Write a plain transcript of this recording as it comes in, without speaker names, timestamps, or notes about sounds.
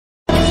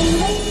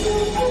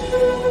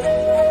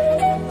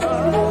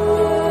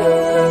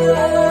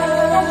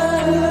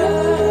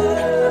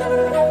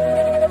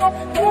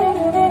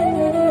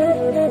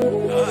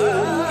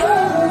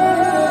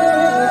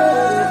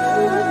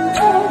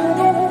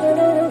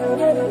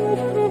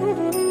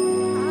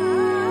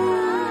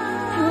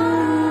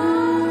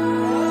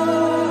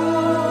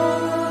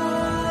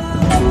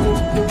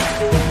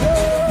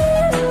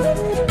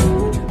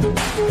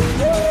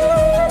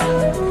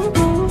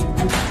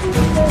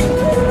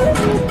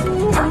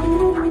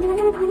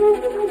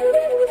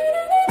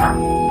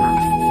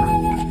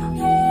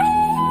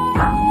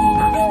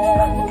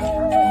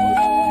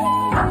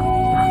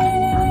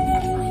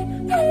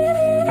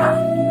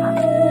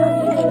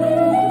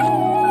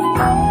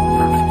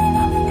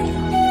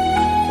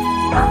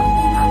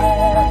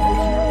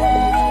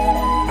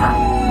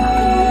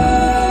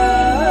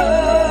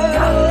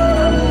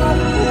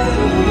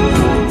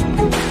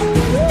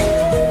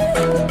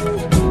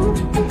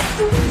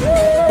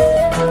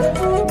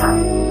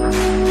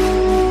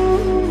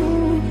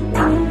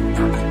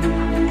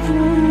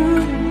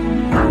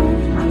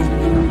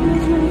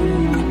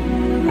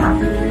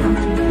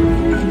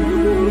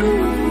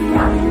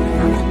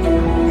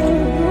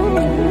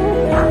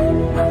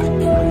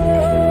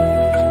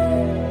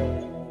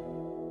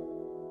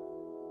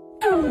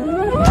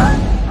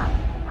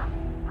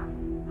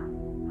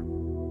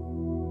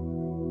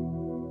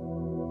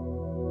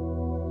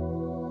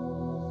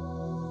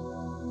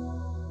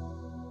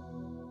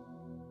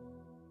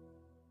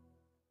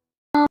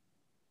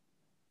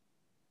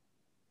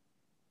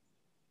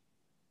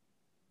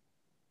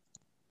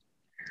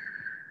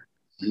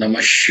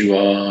Namah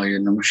Shivaya,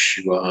 Namah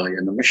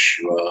Shivaya, Namah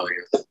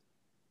Shivaya.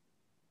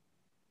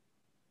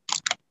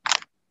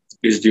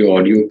 Is the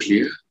audio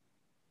clear?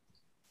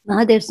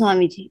 Mahadev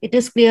Swamiji. It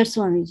is clear,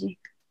 Swamiji.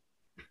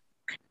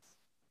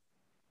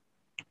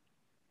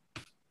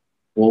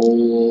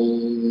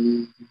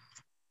 Om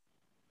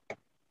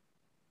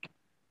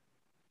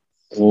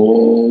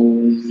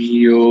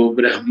Yo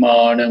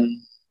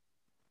Brahmanam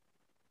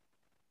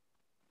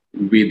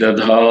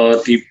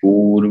Vidadhati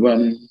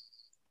Purvam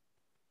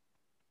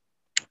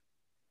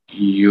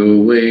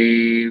Yo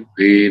Vai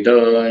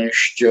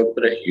Vedanscha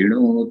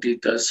Prahinoti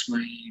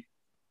Tasmai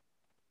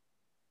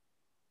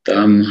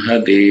Tam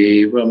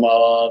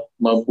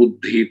Hadevamatma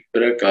Buddhi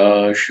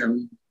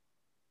Prakasham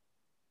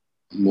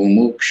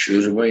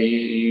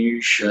Mumukshurvai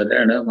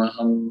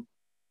Sharanamaham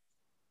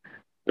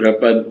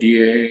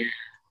Prapadye.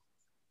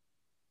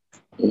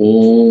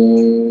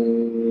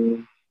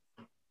 Om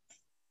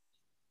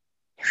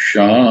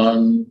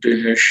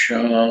Shanti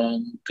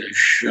Shanti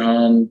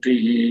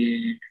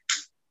Shanti.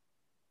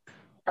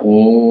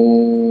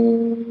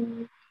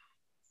 Om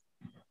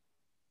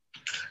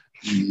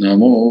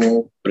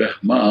Namo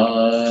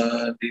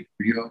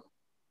Brahmadibhyo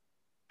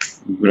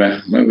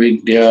Brahma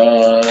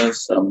Vidya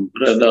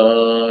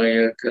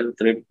Sampradaya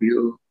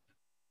Kartribhyo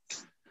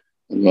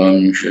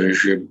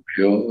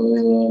Vamshashibhyo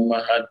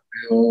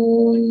Mahatbhyo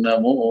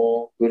Namo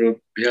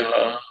Gurubhya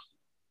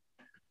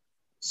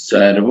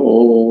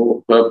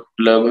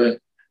Sarvopaplava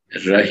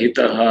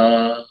Rahitaha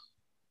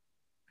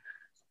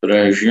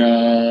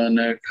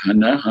Prajnana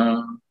Ghanaha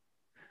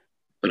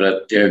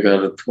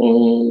Pratyagartho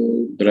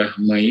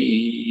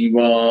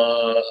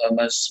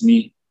Brahmaivahamasmi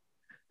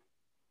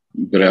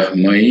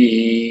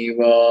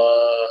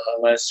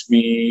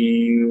Brahmaivahamasmi.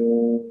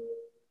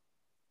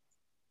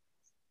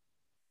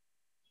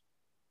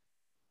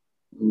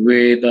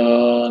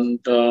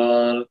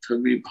 Vedantartha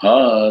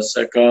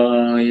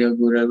Vibhasakaya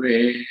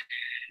Gurave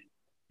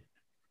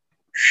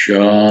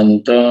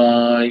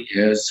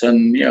Shantaya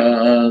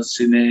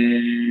Sannyasine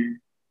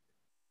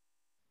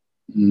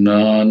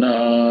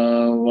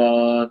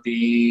Nanavadi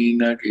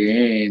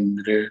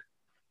Nagendra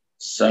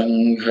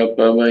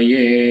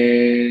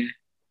Sanghapavaye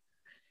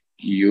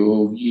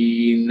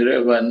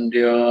Yogindra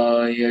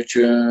Vandyaya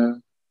Cha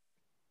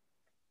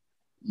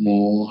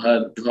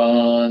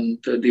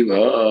Mohadvanta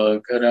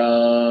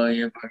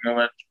Divakaraya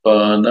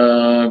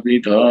Bhagavatpada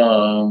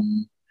Vidham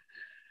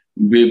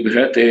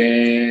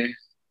Bibhrate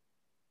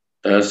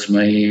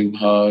Tasmai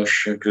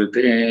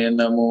Bhashakrite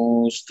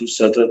Namostu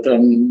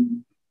Satatam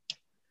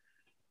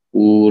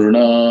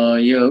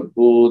Purnaya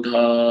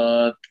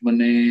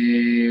Bodhatmane.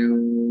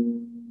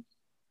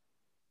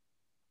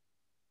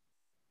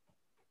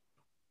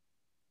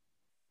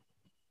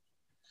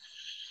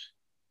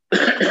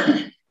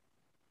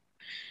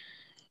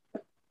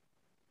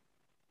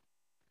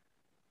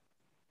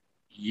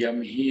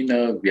 Yam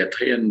hina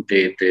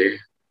vyathayante te.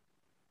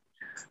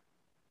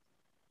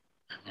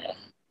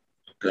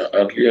 The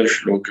earlier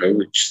shloka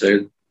which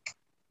said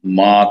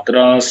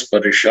Matra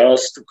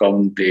Sparshast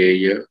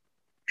Kaunteya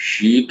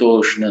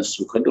Shitoshna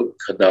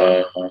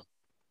Sukhadukhadaha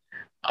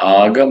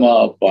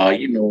Agama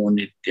Payino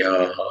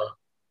Nityaha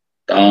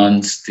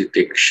Tan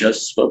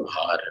Stitikshasva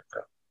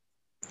Bharata.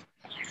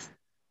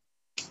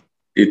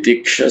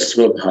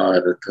 Titikshasva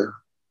Bharata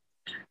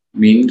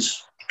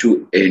means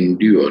to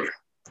endure.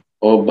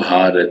 O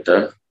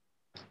Bharata,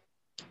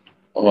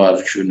 O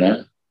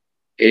Arjuna,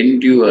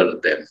 endure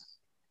them.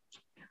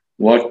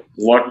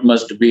 What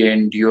must be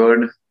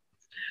endured?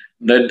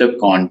 That the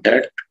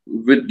contact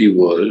with the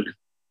world,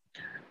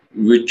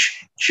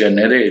 which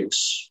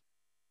generates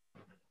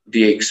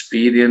the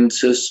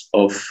experiences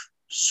of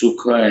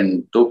sukha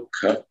and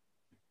dukkha,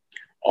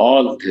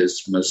 all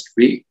this must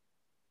be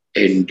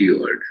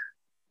endured.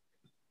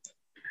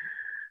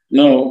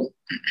 Now,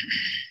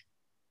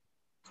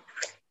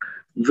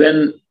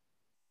 when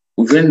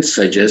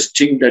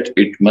suggesting that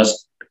it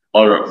must,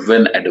 or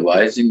when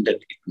advising that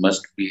it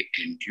must be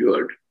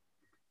endured,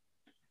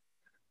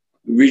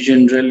 we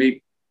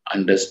generally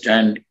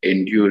understand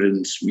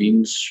endurance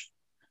means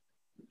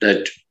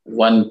that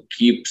one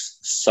keeps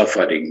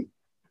suffering.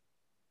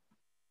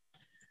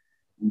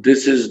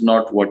 This is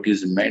not what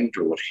is meant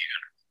over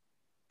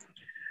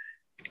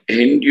here.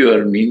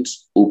 Endure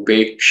means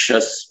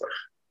upekshasva,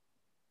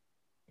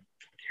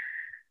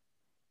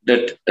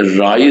 that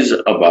rise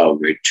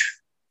above it.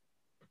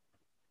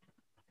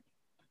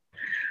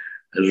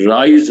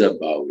 Rise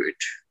above it.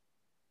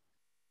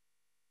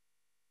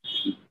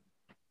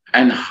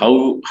 And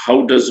how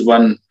does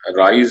one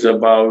rise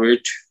above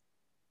it?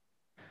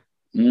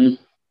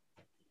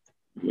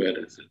 Where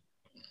is it?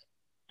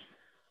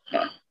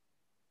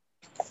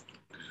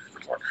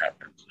 What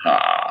happens?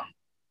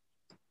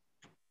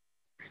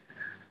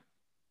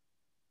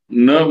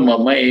 Na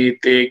mama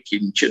ete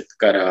kinchit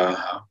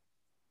karaha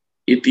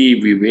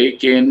iti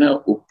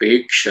vivekena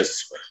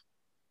upekshasva.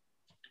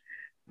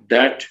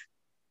 That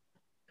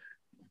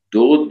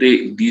though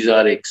these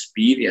are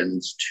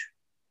experienced,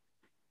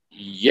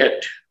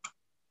 yet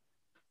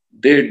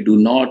they do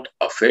not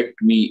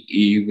affect me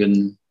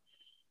even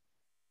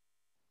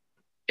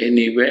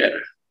anywhere,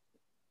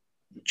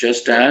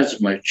 just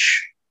as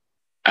much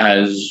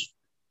as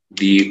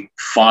the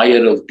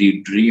fire of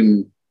the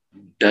dream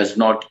does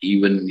not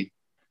even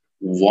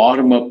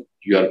warm up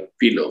your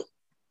pillow.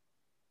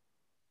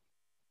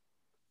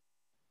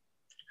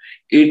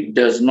 It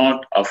does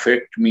not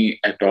affect me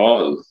at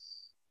all.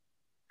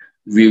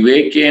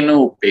 Vivekena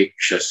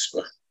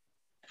upekshasva.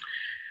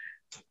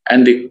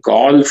 And the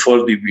call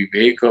for the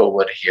viveka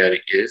over here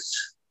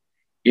is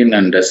in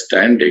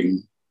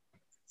understanding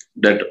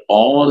that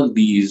all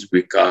these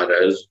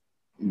vikaras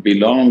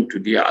belong to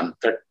the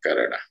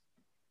antakarana.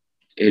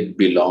 It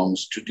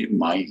belongs to the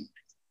mind.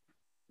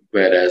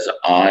 Whereas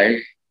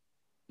I,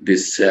 the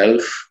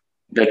self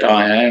that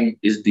I am,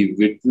 is the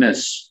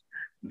witness,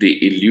 the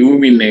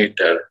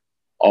illuminator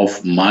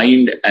of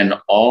mind and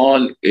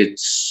all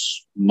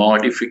its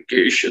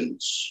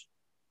modifications.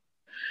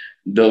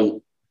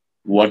 The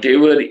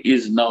whatever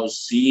is now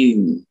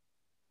seen,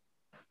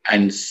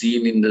 and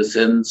seen in the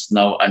sense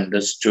now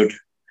understood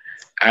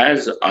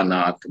as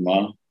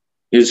anatma,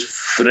 is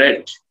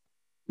fraught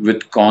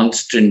with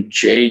constant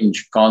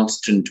change,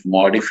 constant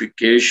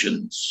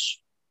modifications.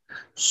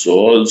 So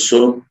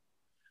also,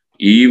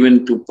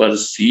 even to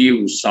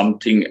perceive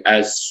something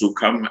as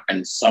sukham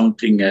and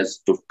something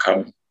as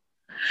dukkham,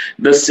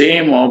 the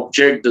same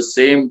object, the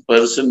same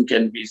person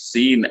can be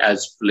seen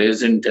as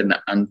pleasant and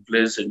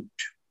unpleasant,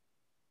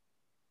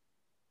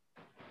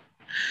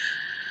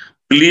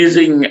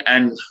 pleasing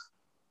and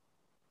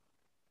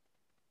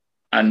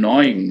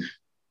annoying.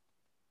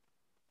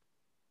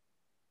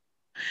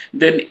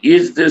 Then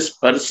is this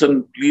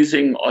person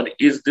pleasing or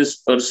is this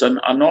person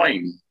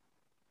annoying?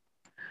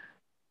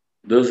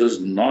 This is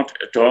not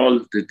at all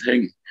the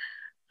thing.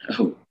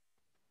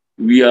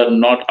 We are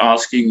not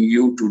asking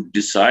you to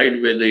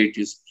decide whether it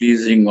is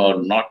pleasing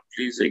or not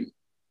pleasing.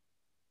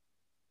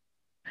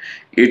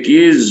 It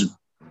is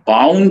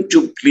bound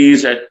to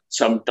please at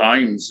some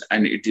times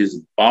and it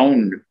is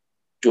bound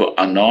to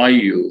annoy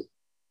you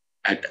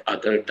at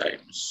other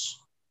times.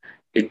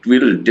 It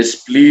will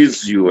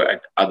displease you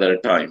at other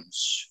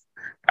times.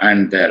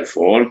 And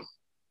therefore,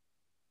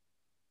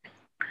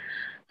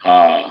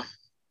 tan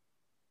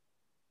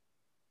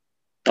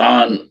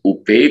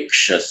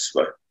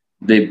upekshasva,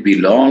 they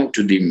belong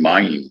to the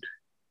mind.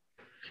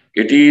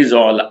 It is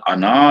all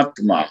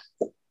anatma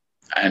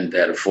and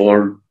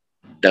therefore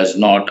does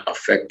not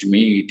affect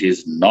me. It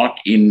is not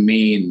in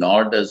me,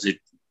 nor does it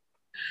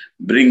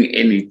bring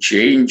any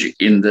change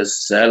in the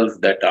self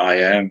that I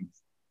am,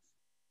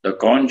 the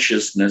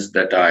consciousness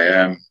that I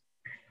am.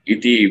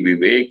 Iti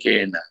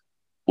vivekena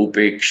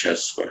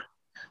upekshasva.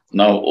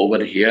 Now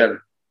over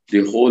here,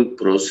 the whole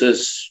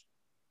process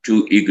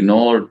to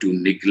ignore, to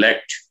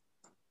neglect,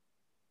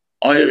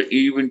 or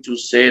even to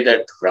say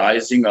that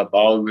rising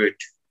above it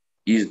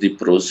is the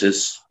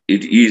process.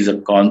 It is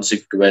a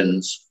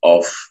consequence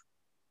of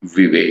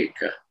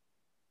viveka.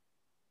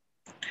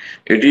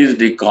 It is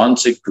the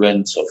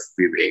consequence of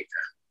viveka.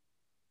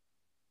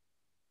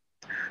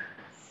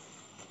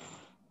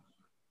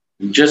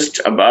 Just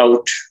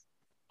about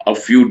a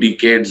few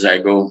decades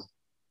ago,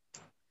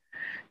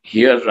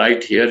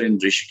 right here in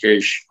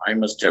Rishikesh, I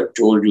must have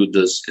told you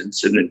this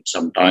incident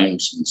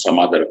sometimes in some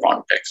other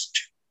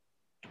context.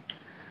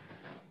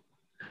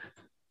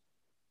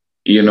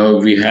 You know,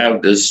 we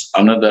have this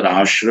another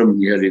ashram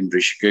here in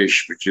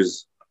Rishikesh, which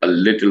is a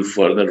little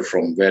further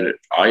from where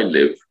I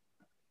live.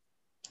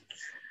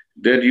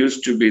 There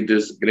used to be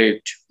this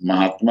great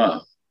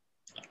Mahatma.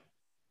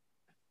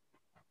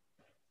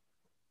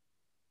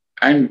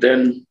 And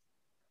then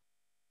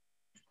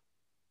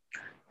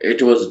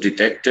it was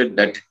detected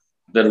that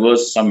there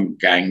was some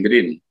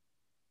gangrene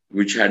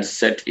which had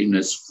set in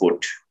his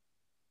foot.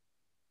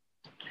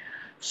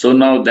 So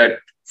now that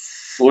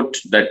foot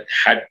that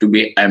had to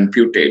be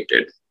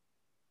amputated.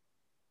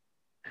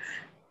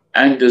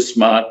 And this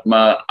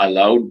Mahatma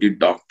allowed the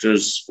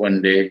doctors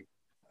one day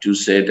to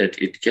say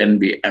that it can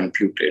be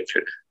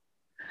amputated.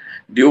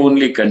 The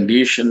only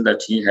condition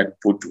that he had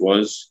put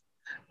was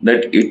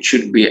that it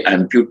should be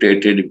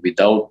amputated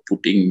without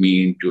putting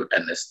me into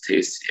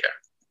anesthesia.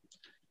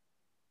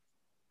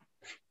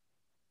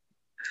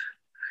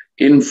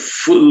 In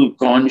full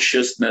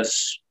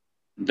consciousness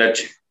that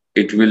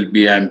it will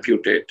be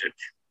amputated.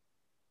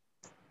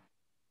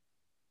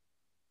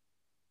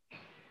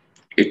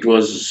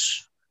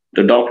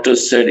 The doctor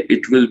said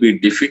it will be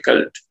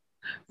difficult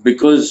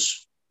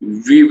because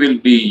we will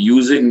be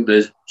using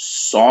the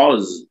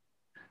saws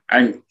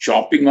and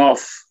chopping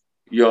off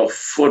your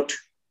foot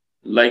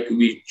like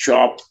we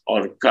chop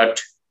or cut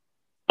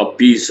a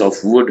piece of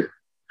wood.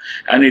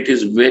 And it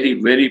is very,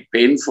 very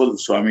painful,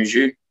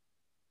 Swamiji.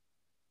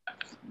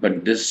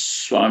 But this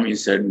Swami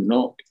said,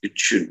 no, it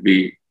should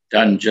be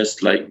done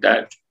just like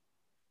that.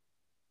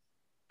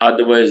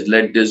 Otherwise,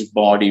 let this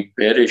body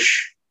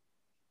perish.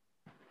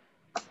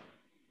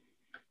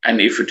 And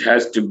if it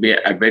has to be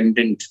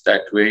abandoned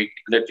that way,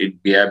 let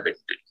it be abandoned.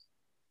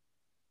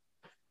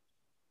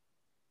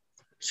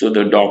 So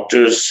the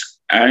doctors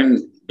and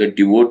the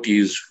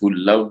devotees who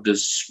loved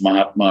this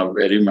Mahatma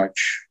very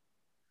much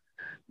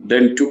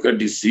then took a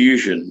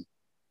decision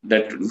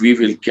that we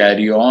will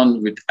carry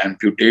on with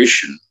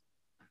amputation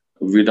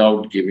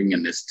without giving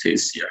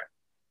anesthesia.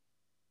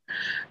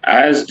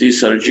 As the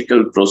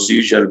surgical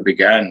procedure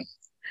began,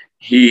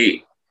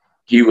 he,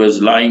 he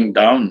was lying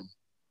down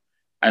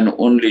and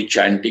only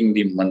chanting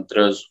the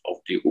mantras of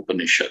the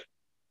Upanishad.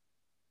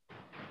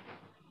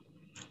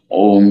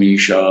 Om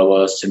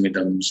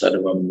Ishavasya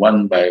Sarvam,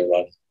 one by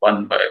one,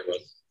 one by one.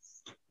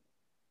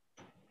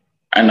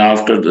 And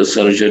after the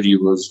surgery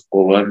was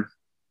over,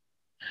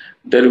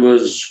 there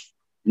was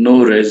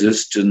no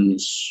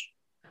resistance,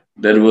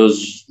 there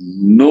was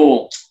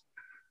no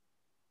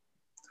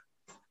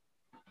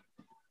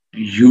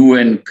hue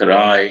and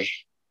cry,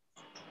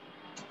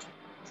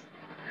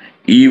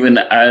 even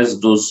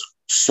as those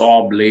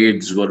saw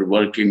blades were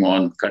working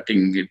on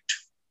cutting it,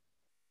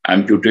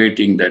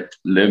 amputating that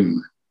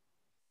limb,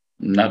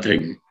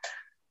 nothing.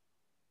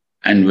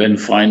 And when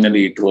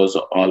finally it was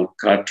all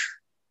cut,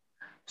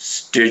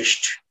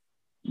 stitched,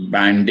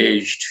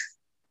 bandaged,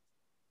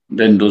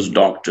 then those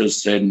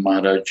doctors said,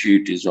 Maharaj,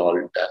 it is all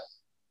done.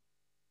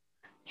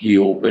 He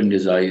opened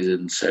his eyes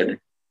and said,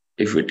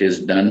 if it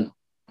is done,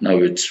 now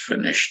it's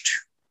finished.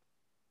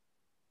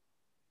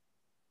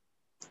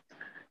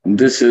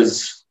 This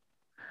is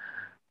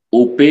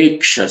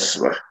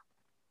upekshasva.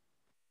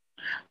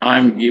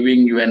 I'm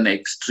giving you an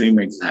extreme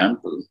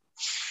example,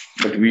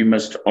 but we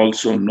must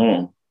also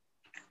know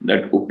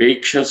that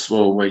upekshasva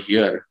over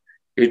here,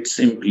 it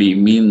simply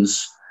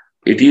means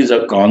it is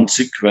a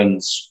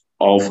consequence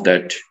of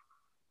that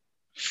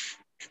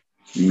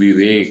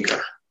viveka.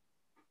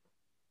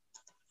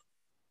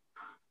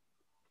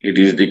 It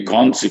is the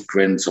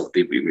consequence of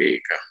the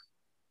viveka.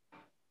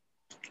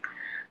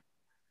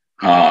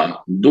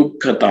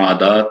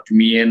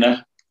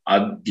 Dukkhataadatmyena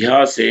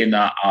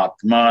adhyasena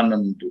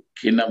atmanam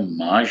dukkhinam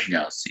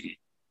majnasi.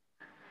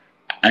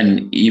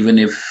 And even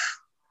if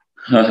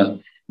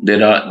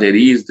there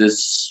is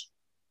this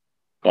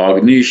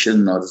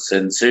cognition or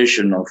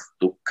sensation of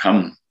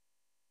dukkham,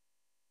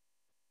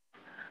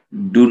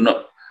 do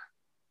not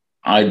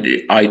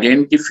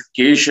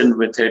identification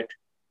with it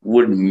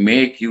would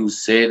make you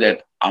say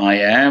that I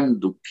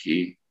am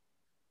dukkhi,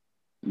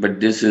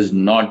 but this is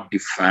not the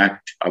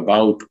fact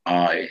about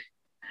I.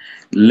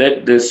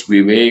 Let this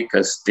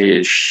viveka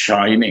stay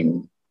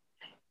shining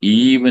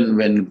even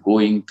when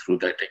going through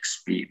that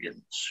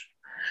experience.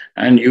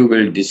 And you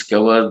will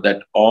discover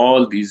that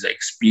all these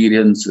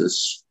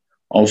experiences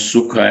of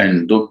sukha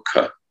and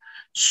dukkha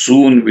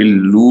soon will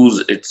lose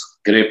its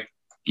grip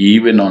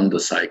even on the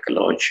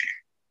psychology.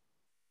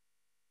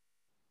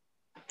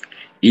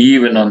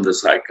 Even on the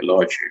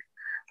psychology.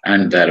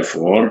 And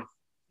therefore,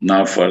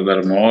 now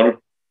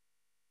furthermore,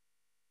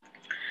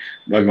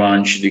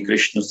 Bhagavan Shri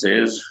Krishna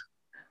says,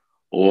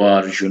 O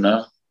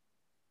Arjuna,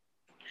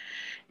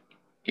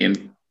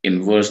 in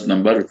verse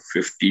number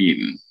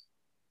 15,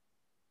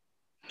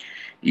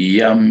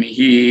 Yam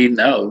hi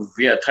na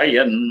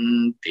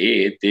vyathayan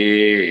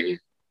te,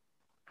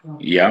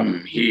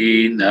 Yam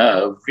hi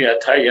na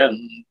vyathayan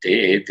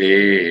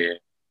te,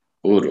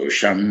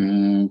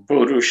 Purusham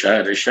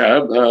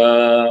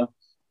Purusharshava,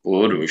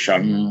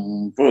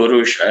 Purusham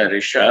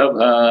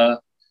Purusharshava,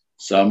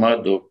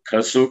 Samadukha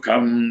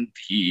Sukham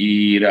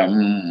Dhiram,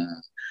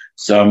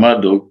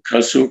 Samadukha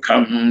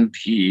Sukham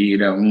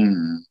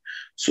Dhiram,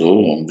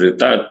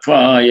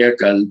 Somritatvaya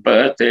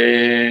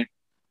Kalpate,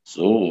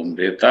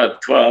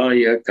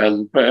 Somritatvaya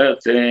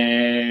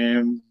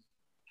Kalpate.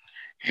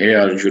 Hey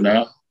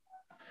Arjuna,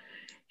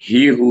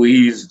 he who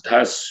is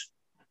thus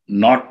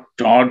not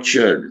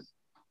tortured,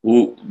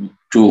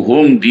 to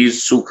whom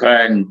these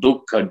sukha and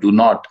dukkha do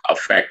not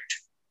affect,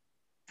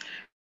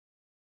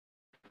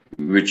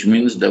 which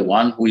means the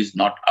one who is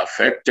not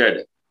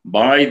affected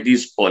by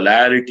these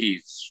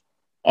polarities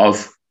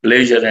of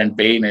pleasure and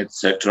pain,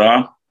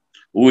 etc.,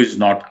 who is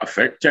not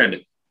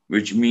affected,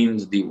 which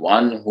means the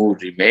one who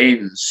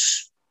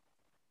remains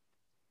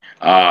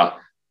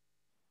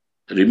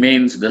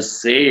the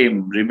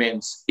same,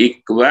 remains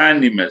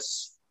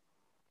equanimous,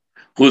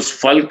 whose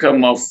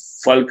fulcrum of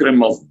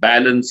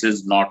balance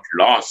is not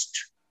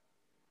lost,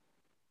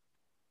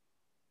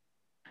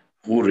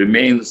 who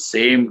remains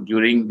same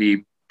during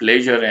the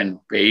pleasure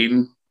and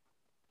pain,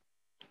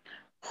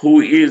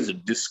 who is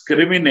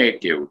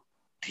discriminative,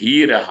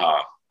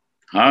 dhiraha,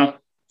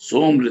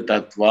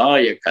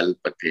 somritatvaya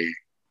kalpate.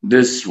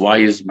 This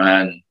wise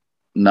man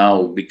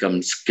now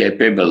becomes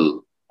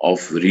capable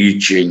of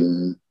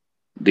reaching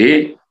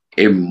the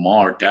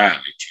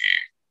immortality,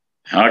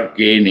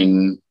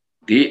 gaining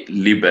the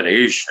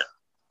liberation.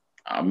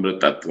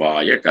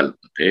 Amritatvaya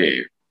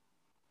kalpate.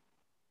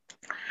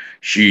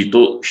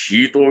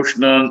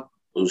 Shitoshnadin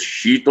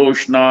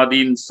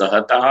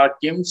sahataha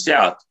kim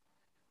syat.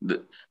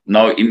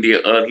 Now in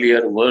the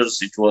earlier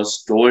verse it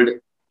was told,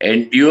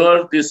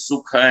 endure the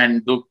sukha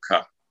and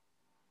dukkha.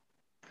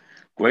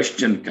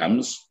 Question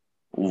comes,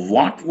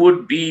 what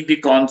would be the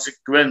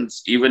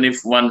consequence even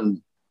if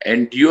one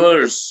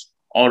endures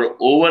or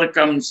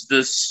overcomes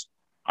this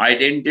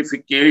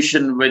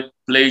identification with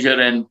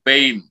pleasure and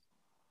pain,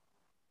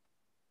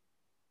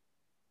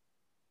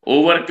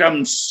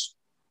 overcomes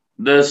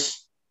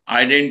this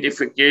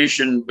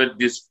identification with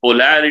these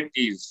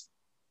polarities,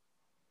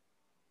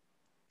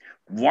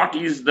 what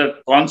is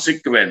the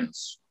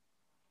consequence?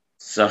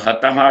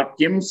 Sahataha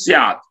kim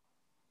syat?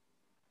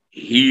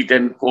 Heat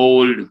and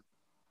cold,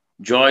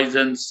 joys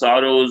and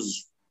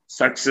sorrows,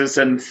 success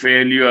and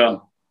failure.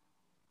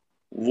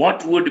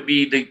 What would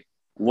be the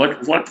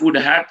what would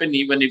happen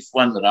even if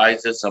one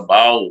rises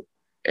above,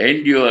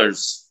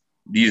 endures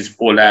these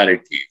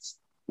polarities?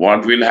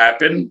 What will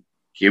happen?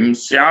 Kim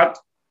syat?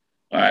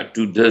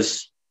 To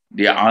this,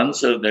 the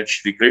answer that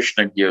Sri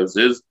Krishna gives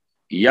is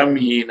Yam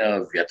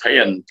hina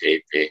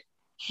vyathayante te.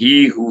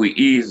 He who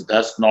is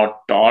thus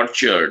not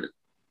tortured,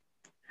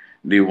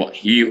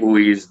 he who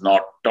is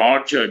not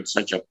tortured,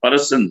 such a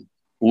person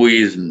who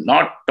is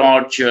not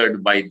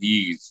tortured by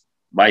these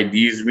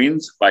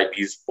means by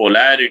these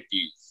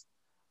polarities.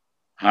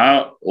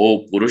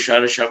 O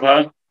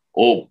Purusharshava,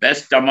 O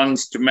best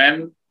amongst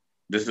men.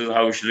 This is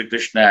how Sri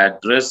Krishna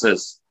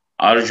addresses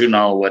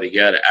Arjuna over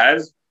here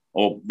as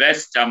O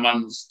best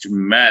amongst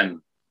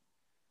men.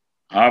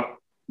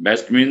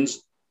 Best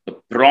means the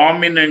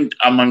prominent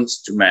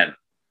amongst men.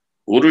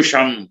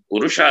 Purusham,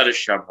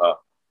 Purusharshava,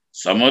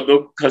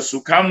 Samadukha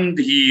Sukham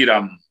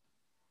Dhiram.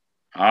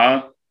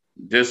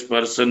 This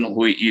person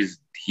who is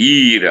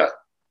dhira,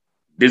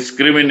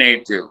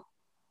 discriminative,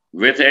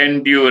 with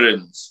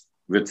endurance,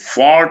 with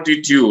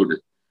fortitude,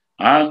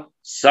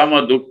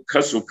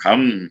 Samadukha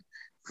Sukham,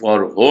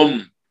 for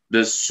whom the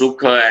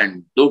Sukha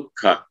and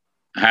Dukkha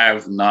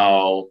have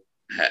now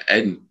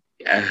and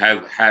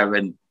have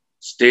a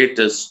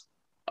status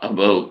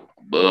above,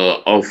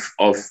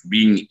 of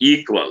being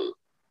equal.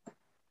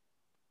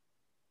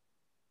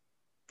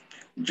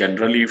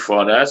 Generally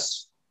for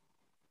us,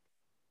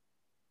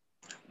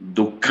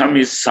 Dukkham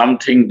is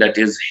something that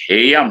is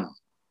heyam,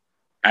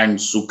 and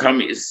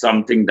Sukham is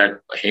something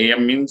that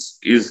heyam means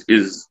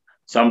is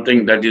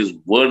something that is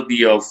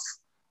worthy of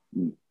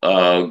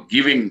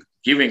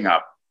giving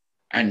up,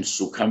 and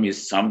Sukham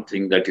is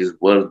something that is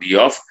worthy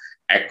of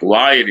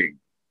acquiring.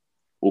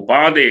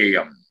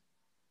 Upadeyam.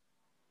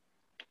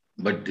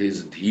 But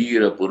this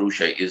Dhira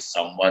Purusha is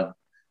someone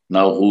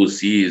now who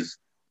sees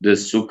the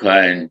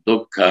Sukha and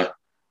Dukkha,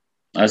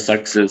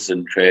 success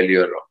and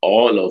failure,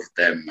 all of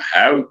them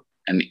have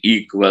an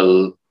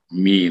equal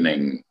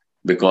meaning,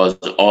 because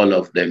all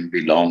of them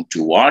belong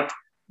to what?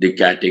 The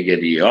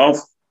category of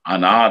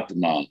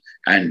Anatma.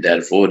 And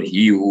therefore,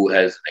 he who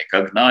has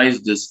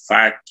recognized this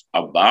fact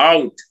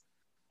about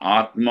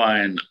Atma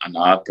and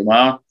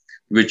Anatma,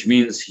 which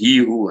means he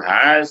who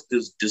has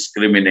this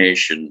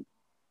discrimination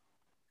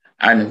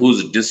and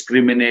whose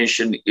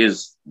discrimination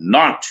is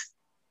not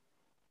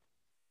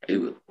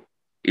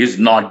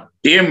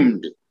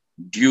dimmed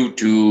due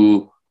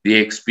to the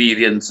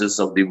experiences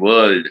of the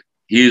world.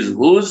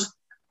 Whose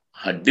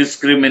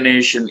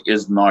discrimination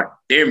is not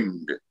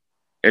dimmed,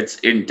 its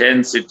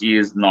intensity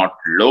is not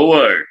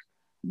lowered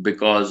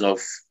because of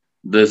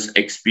this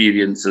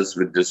experiences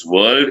with this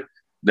world.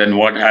 Then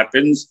what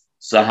happens?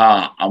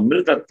 Saha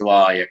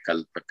amritatvaya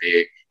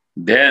kalpate.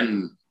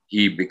 Then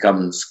he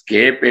becomes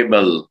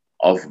capable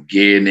of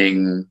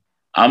gaining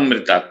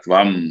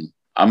amritatvam.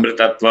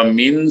 Amritatvam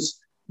means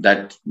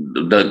that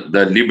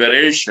the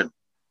liberation.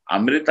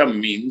 Amritam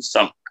means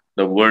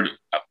the word,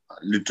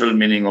 literal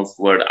meaning of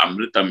word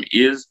Amritam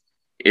is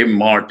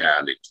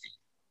immortality.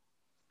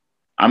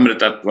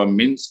 Amritatvam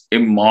means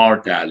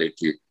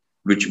immortality,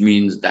 which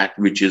means that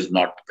which is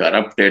not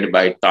corrupted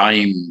by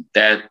time,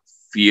 death,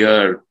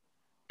 fear,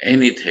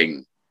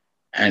 anything.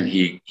 And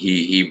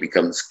he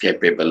becomes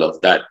capable of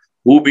that.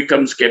 Who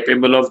becomes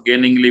capable of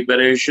gaining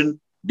liberation?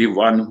 The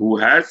one who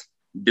has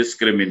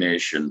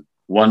discrimination,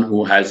 one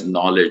who has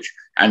knowledge.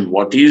 And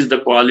what is the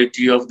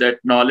quality of that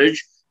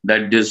knowledge?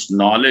 That this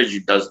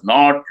knowledge does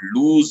not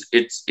lose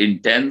its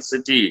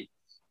intensity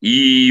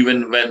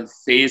even when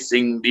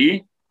facing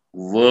the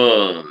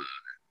world.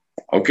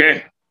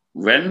 Okay?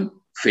 When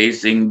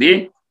facing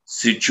the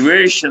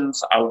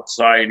situations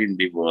outside in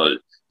the world.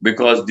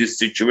 Because these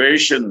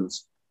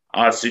situations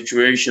are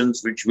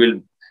situations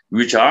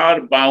which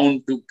are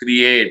bound to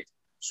create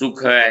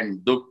Sukha and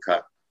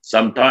Dukkha.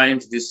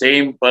 Sometimes the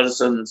same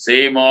person,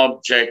 same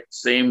object,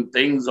 same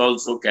things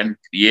also can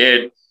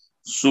create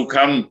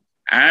Sukham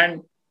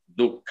and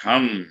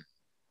Dukkham.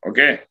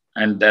 Okay?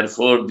 And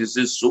therefore, this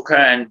is Sukha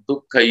and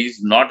Dukkha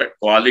is not a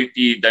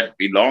quality that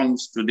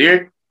belongs to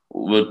the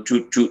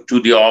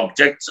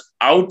objects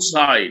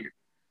outside,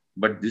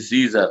 but this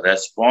is a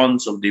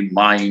response of the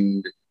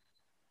mind.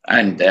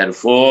 And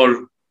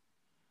therefore,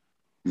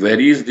 where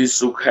is the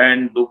Sukha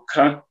and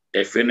Dukkha?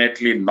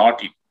 Definitely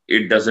not.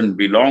 It doesn't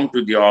belong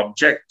to the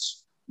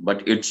objects,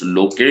 but its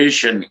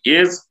location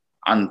is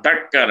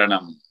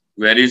Antakaranam.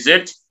 Where is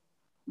it?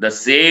 The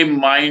same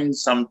mind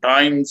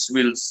sometimes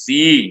will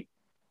see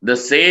the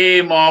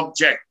same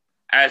object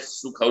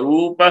as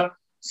Sukharupa.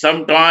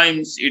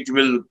 Sometimes it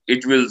will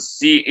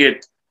see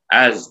it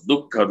as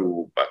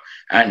Dukkharupa.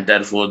 And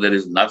therefore, there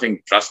is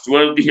nothing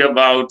trustworthy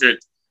about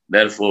it.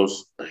 Therefore,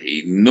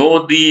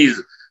 know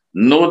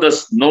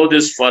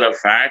this for a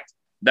fact,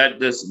 that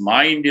this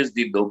mind is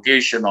the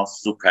location of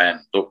Sukha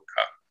and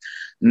Dukkha.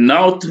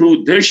 Now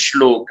through this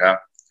shloka,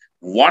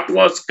 what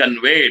was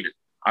conveyed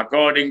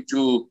according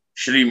to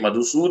Sri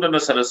Madhusudana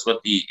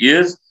Saraswati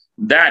is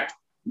that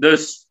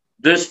this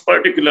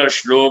particular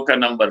shloka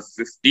number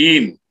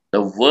 15,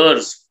 the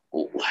verse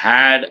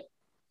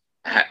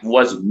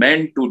was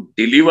meant to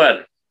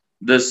deliver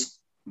this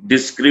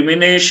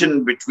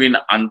discrimination between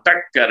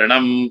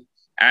Antakaranam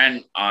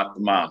and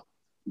Atma,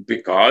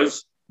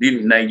 because the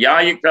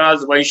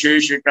Nayayikas,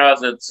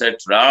 Vaisheshikas,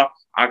 etc.,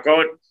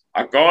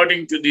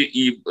 according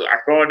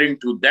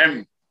to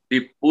them,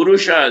 the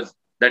Purushas,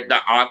 that the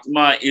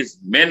Atma is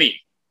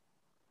many.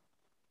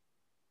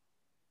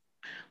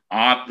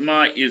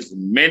 Atma is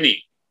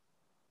many.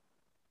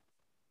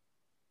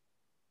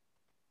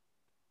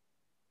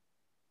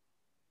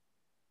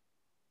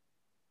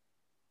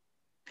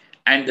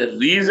 And the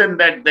reason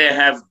that they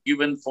have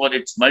given for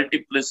its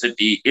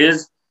multiplicity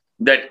is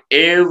that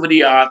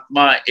every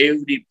Atma,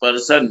 every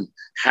person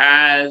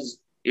has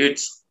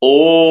its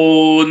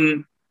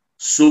own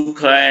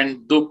Sukha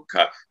and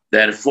Dukkha.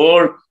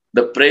 Therefore,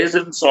 the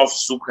presence of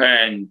Sukha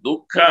and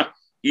Dukkha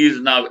is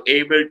now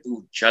able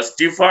to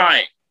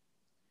justify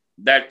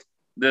that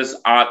this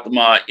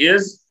Atma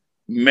is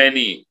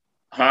many.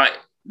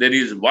 There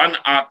is one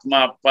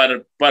Atma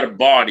per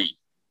body.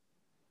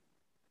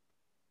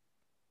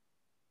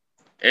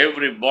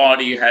 Every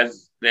body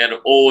has their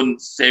own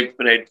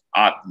separate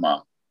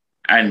Atma.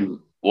 And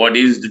what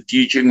is the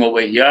teaching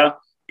over here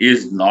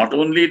is not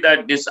only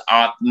that this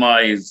Atma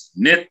is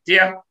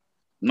Nitya,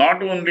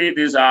 not only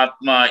this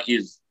Atma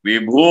is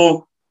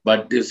Vibhu,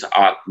 but this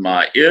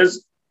Atma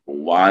is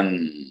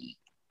one.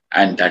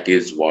 And that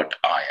is what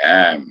I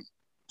am.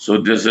 So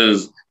this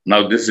was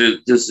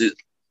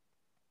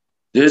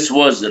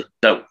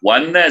the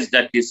oneness,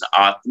 that this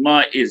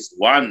Atma is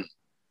one,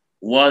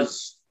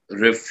 was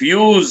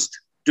refused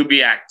to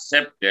be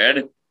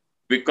accepted,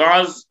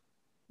 because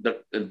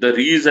the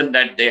reason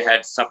that they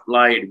had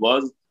supplied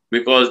was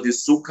because the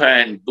Sukha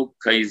and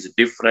Dukkha is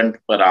different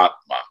per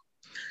Atma.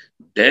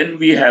 Then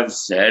we have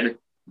said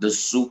the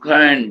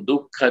Sukha and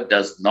Dukkha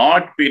does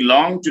not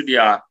belong to the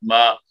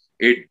Atma,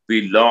 it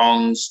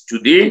belongs to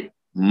the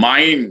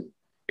mind,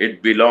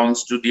 it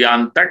belongs to the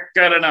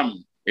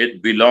Antakaranam,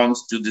 it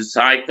belongs to the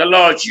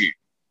psychology.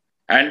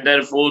 And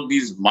therefore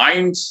these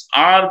minds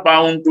are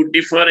bound to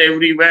differ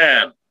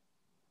everywhere.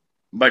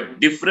 But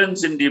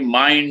difference in the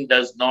mind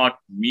does not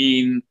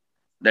mean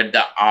that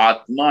the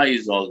Atma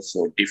is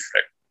also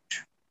different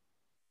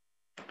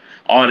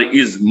or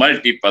is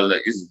multiple,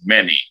 is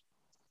many.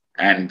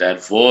 And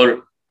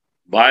therefore,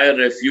 by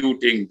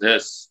refuting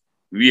this,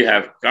 we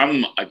have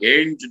come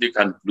again to the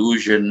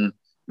conclusion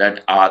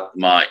that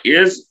Atma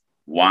is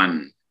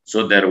one.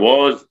 So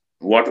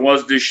what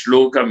was the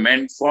shloka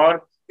meant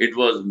for? It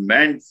was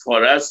meant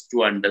for us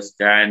to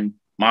understand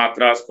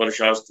Matra,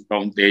 Sparshastra,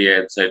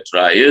 Kaunteya,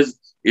 etc.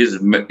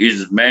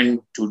 is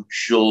meant to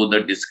show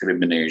the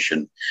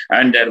discrimination.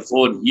 And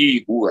therefore,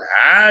 he who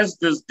has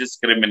this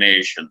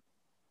discrimination,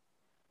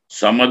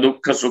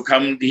 Samadukha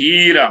Sukham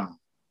Dhiram,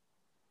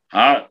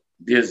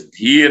 this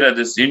dhira,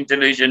 this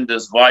intelligent,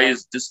 this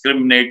wise,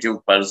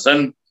 discriminative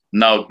person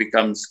now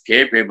becomes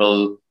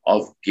capable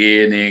of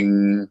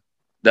gaining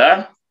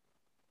the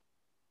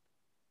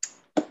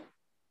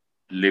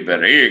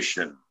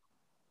liberation.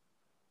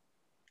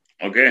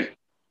 Okay?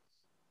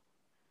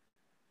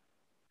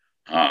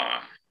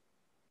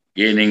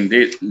 Gaining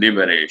this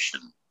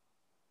liberation.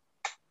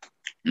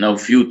 Now,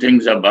 few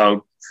things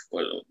about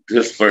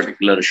this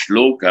particular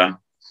shloka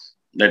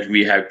that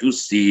we have to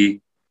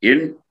see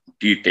in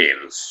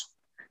details.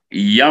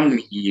 Yam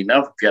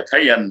hina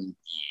vyathayanti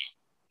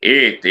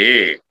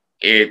ete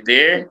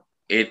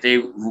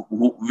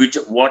which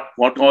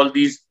what all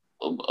these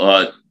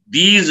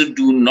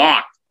do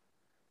not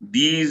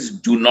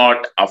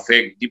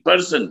affect the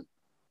person.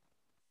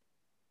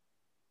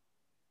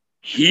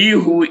 He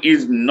who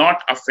is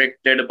not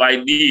affected by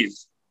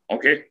these.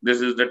 Okay,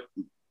 this is the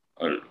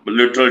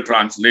literal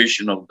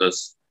translation of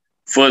this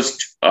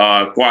first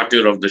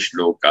quarter of the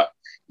shloka.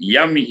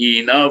 Yam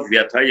hina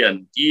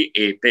vyathayanti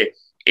ete.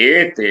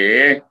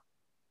 Ete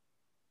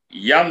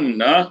yam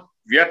na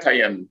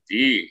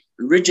vyathayanti.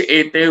 Which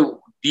ete?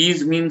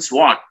 These means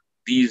what?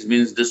 These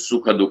means the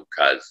sukha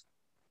dukkha's.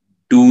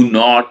 Do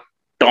not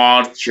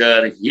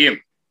torture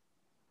him.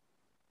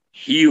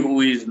 He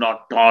who is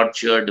not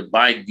tortured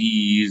by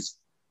these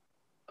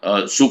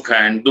sukha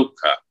and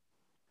dukkha.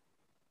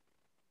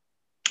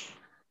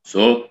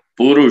 So,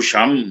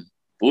 Purusham,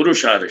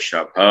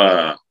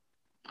 Purusharshapha,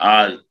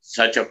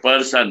 such a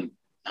person.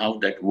 Now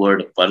that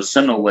word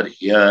person over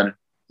here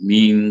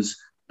means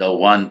the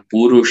one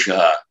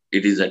Purusha.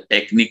 It is a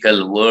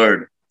technical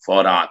word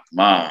for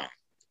Atma.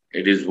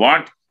 It is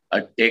what?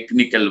 A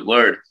technical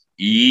word.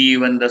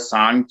 Even the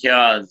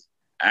Sankhyas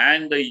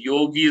and the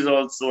yogis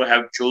also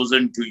have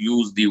chosen to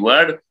use the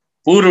word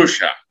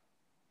Purusha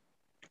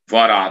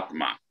for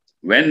Atma.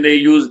 When they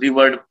use the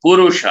word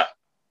Purusha,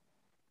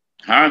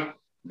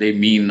 they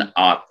mean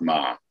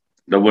Atma.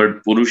 The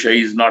word Purusha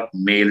is not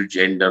male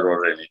gender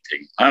or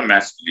anything,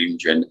 masculine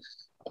gender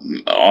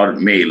or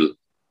male.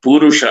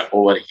 Purusha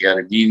over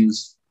here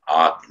means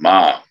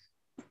Atma.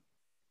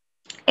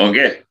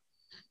 Okay.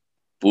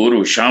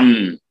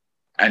 Purusham.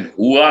 And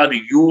who are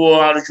you,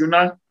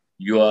 Arjuna?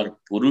 You are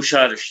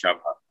Purusha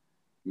Rishabha,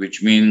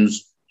 which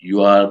means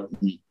you are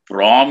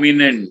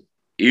prominent,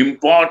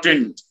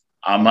 important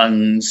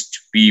amongst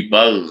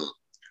people.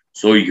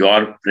 So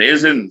your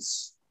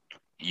presence,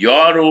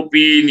 your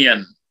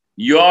opinion,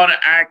 your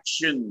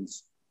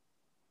actions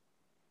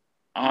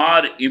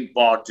are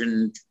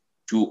important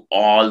to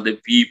all the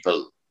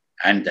people,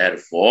 and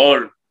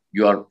therefore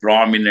you are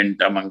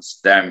prominent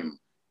amongst them.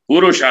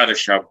 Purusha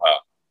Rishabha.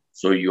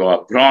 So you are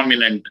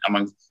prominent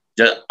amongst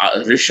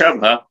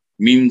Rishabha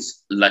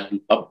means like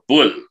a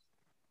bull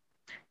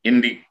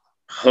in the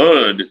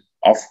herd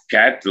of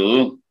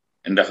cattle,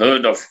 in the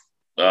herd of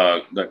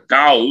the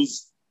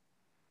cows.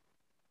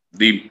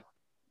 The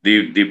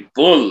the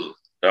bull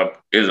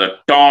is a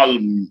tall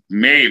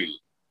male,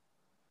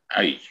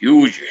 a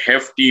huge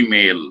hefty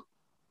male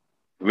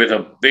with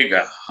a big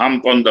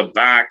hump on the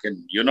back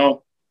and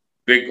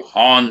big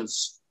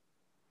horns.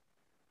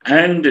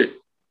 And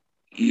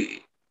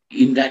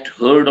in that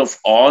herd of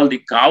all the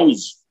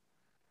cows,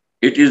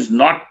 it is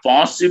not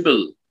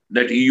possible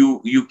that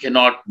you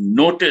cannot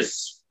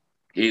notice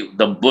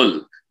the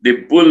bull.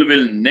 The bull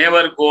will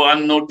never go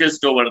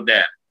unnoticed over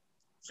there.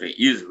 So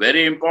he is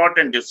very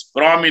important, is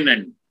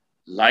prominent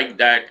like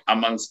that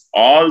amongst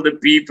all the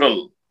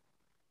people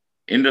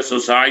in the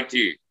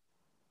society.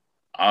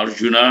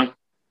 Arjuna,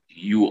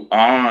 you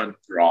are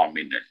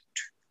prominent.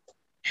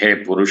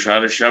 Hey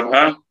Purusha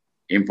Rishabha,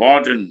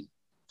 important.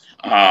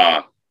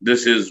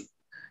 This is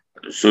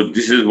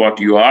this is what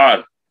you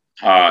are.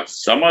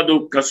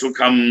 Samadukha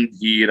Sukham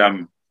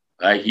Dhiram.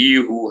 He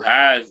who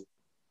has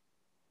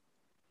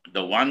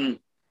the one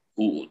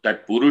who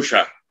that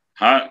Purusha.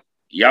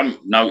 Yam.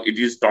 Now it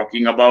is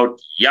talking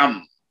about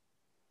Yam.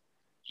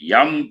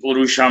 Yam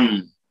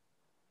Purusham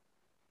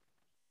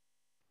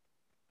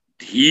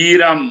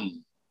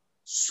Dhiram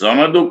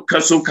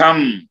Samadukha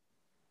Sukham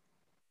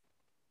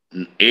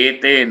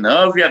Ete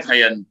na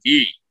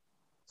vyathayanti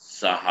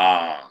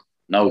Saha.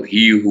 Now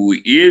he who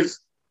is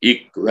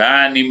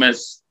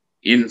equanimous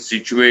in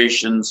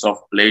situations of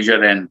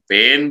pleasure and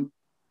pain,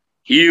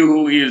 he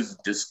who is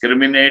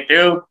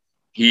discriminative,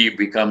 he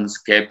becomes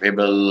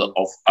capable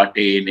of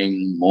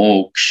attaining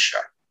moksha.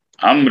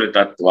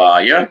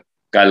 Amritatvaya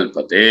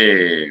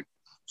kalpate.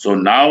 So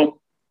now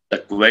the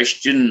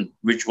question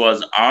which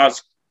was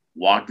asked,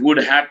 what would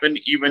happen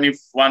even if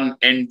one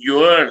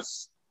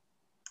endures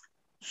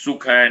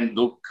sukha and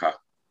dukkha?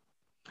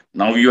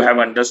 Now you have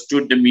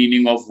understood the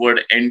meaning of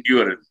word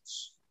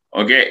endurance.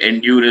 Okay,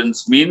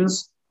 endurance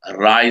means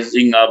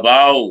rising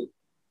above.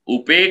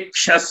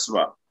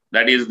 Upekshasva,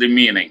 that is the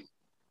meaning.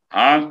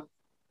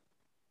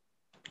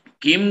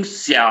 Kim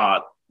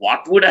syat,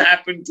 what would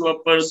happen to a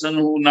person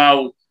who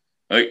now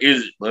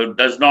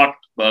does not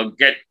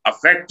get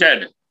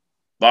affected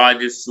by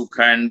this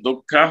sukha and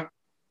dukkha?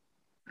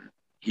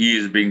 He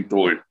is being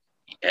told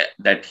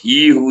that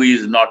he who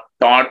is not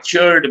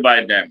tortured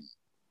by them,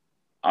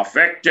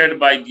 affected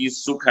by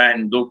these sukha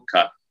and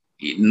dukkha,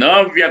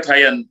 na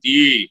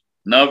vyathayanti.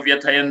 Na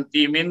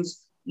vyathayanti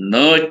means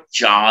na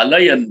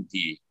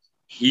chalayanti.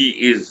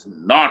 He is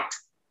not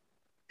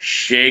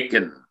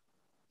shaken.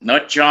 Na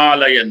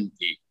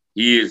chalayanti.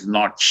 He is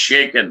not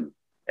shaken.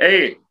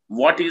 Hey,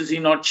 what is he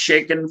not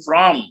shaken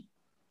from?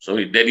 So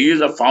there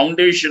is a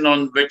foundation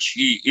on which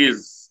he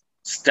is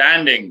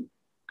standing,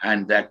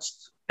 and that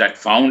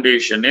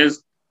foundation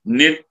is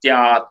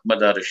Nityatma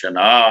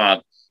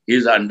Darshanat.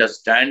 His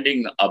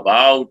understanding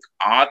about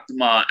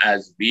Atma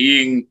as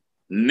being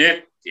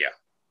Nitya.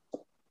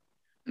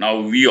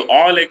 Now we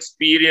all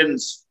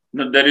experience,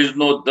 there is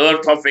no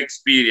dearth of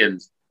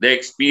experience. The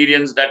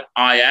experience that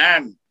I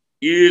am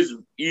is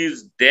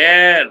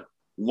there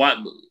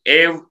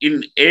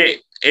in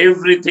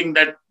everything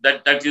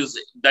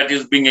that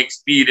is being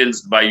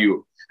experienced by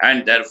you.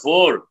 And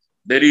therefore,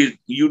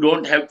 you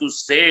don't have to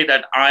say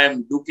that I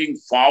am looking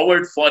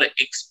forward for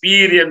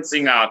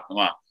experiencing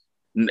Atma.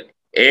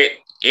 It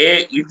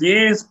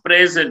is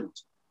present,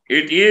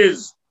 it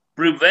is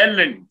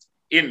prevalent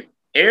in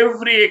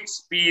every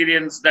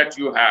experience that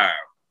you have.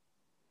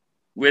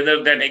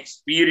 Whether that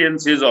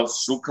experience is of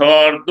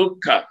sukha or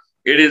dukkha,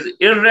 it is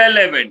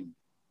irrelevant.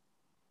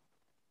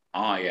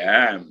 I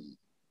am.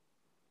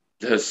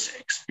 This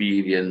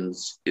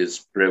experience is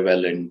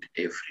prevalent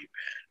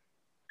everywhere.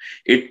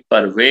 It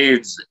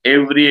pervades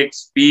every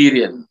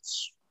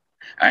experience.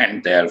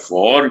 And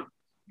therefore,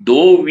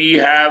 though we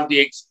have the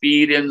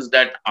experience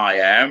that I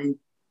am,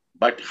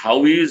 but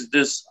how is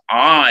this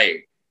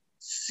I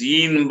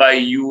seen by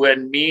you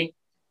and me?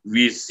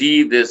 We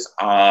see this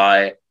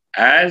I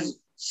as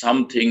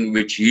something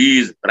which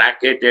is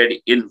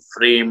bracketed in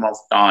frame of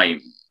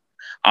time.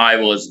 I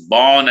was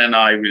born and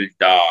I will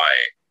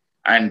die.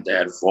 And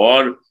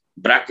therefore,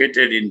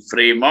 bracketed in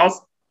frame of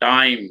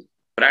time,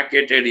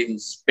 bracketed in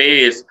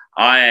space,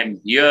 I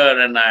am here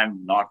and I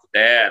am not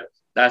there.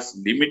 Thus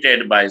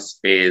limited by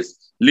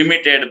space,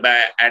 limited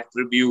by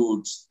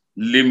attributes,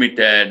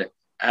 limited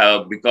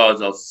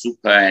because of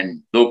sukha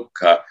and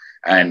dukkha.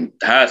 And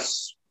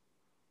thus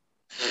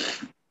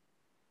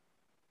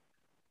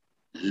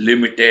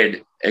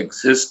limited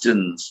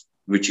existence,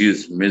 which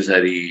is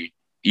misery,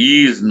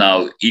 is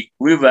now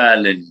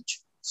equivalent,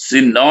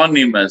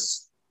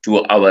 synonymous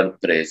to our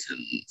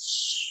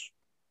presence.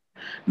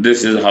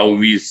 This is how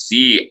we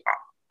see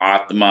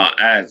Atma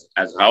as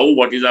how,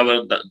 what is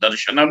our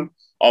darshanam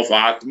of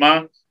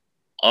Atma?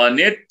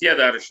 Anitya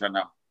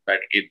darshanam.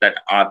 That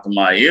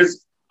Atma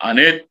is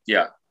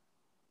Anitya.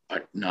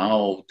 But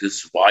now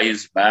this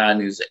wise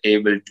man is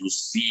able to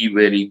see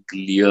very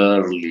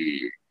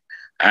clearly,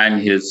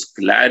 and his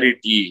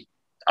clarity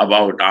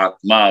about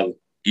Atma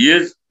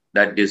is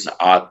that this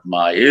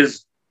Atma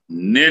is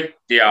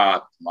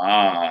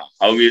Nityatma.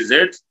 How is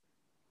it?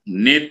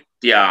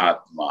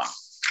 Nityatma.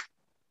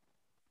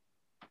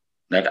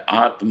 That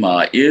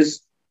Atma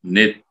is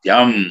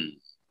Nityam.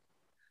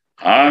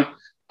 Atma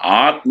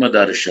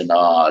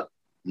Darshanat.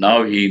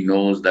 Now he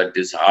knows that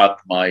this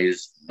Atma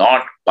is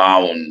not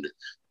bound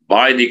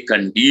by the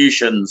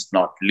conditions,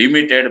 not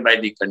limited by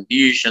the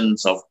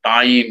conditions of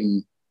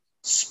time,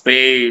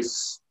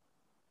 space,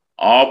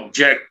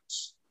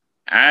 objects,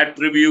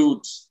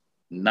 attributes.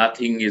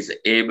 Nothing is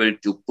able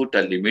to put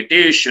a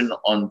limitation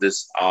on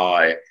this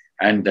I,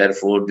 and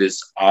therefore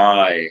this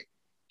I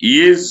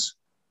is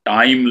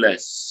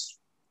timeless,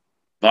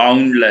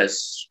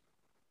 boundless,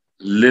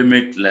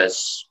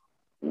 limitless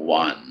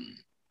one.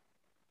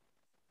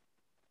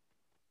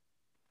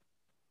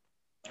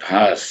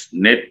 Has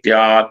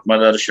Nityatma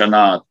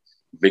Darshanat,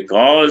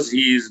 because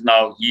he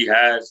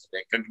has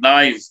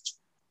recognized,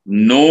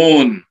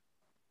 known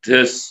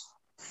this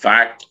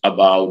fact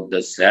about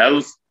the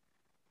self,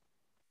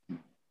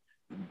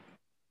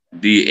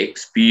 the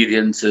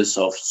experiences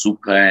of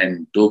Sukha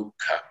and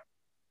Dukkha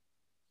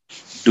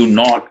do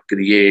not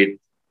create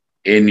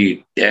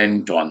any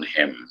dent on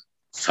him.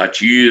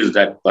 Such is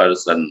that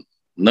person.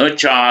 Na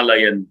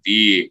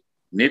chalayanti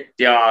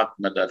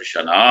nityatma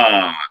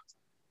darshanat.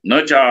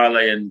 Na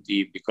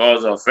chalayanti,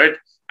 because of it,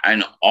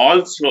 and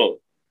also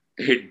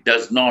it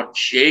does not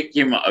shake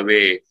him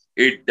away,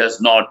 it does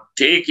not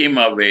take him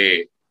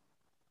away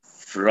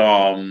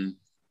from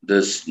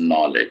this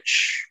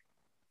knowledge.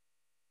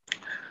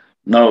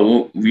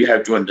 Now we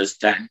have to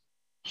understand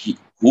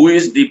who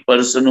is the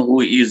person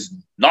who is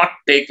not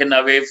taken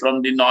away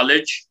from the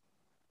knowledge?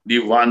 The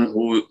one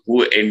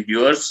who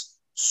endures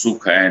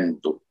Sukha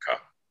and Dukkha.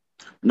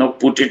 Now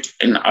put it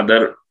in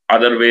other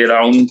way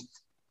around.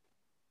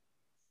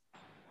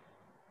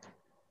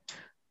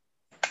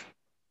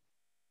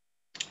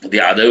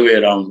 The other way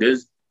around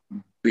is,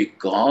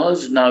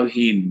 because now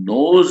he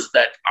knows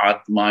that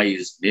Atma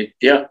is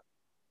Nitya,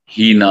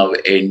 he now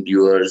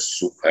endures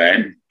Sukha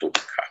and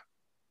Dukkha.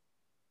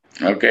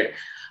 Okay.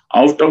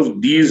 Out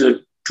of these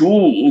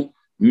two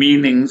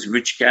meanings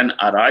which can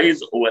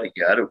arise over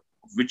here,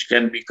 which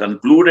can be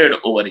concluded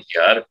over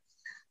here,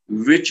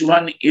 which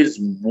one is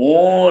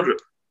more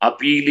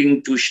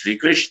appealing to Shri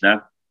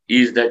Krishna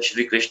is that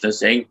Shri Krishna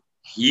saying,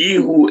 he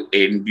who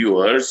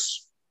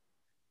endures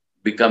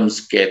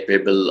becomes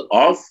capable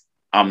of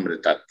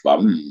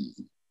Amritatvam.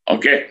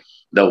 Okay,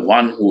 the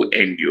one who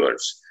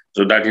endures.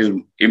 So that is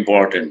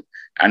important.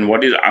 And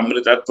what is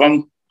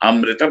Amritatvam?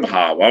 Amrita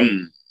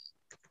Bhavam.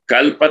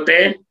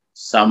 Kalpate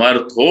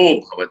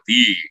samartho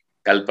bhavati.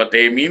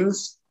 Kalpate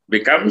means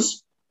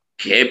becomes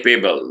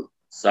capable.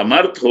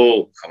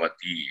 Samartho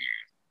bhavati.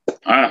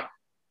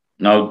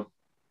 Now,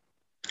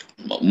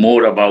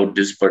 more about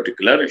this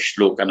particular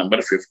shloka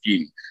number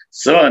 15.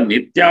 Sa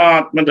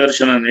nityatma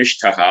darshana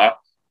nishthaha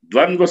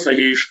dvandva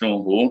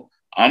sahishnuhu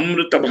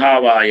amrita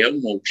bhavaya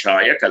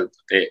mokshaya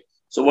kalpate.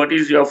 So what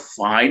is your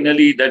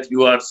finally that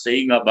you are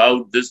saying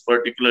about this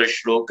particular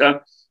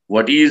shloka?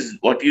 What is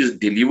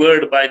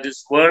delivered by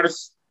this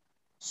verse?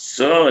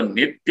 Sa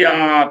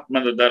nityatma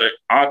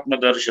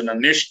darshana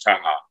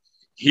nishthaha.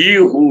 He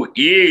who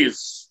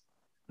is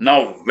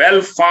now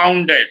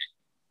well-founded,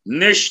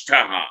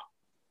 nishthaha,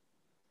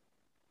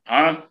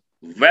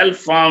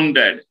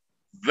 well-founded,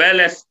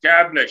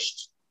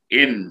 well-established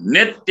in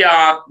Nitya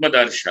Atma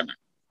Darshana.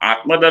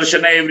 Atma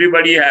Darshana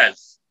everybody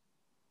has.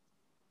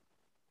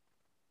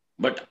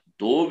 But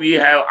though we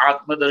have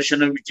Atma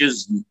Darshana which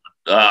is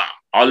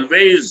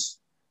always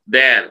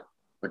there,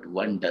 but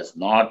one does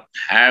not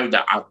have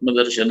the Atma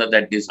Darshana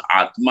that this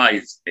Atma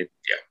is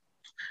Nitya.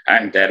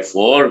 And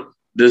therefore,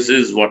 this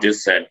is what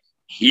is said.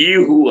 He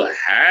who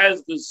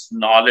has this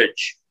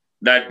knowledge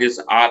that this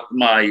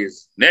Atma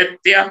is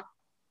Nitya,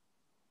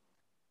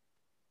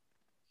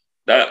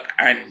 that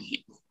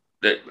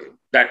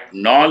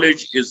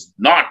knowledge is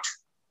not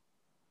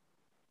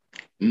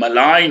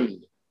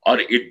maligned, or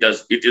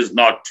it is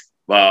not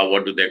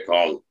what do they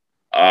call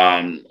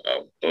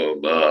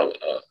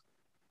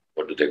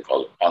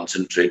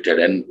concentrated,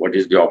 and what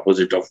is the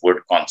opposite of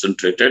word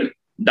concentrated?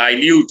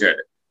 Diluted.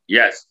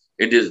 Yes,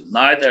 it is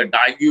neither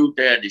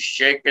diluted,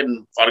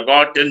 shaken,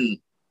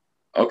 forgotten.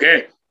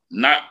 Okay,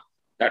 not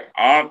that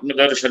Atma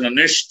Darshana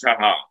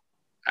Nishthaha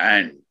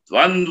and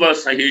Dvandva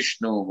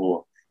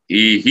Sahishnuhu.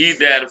 He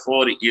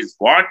therefore is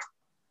what?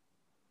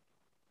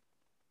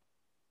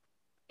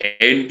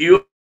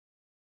 Endures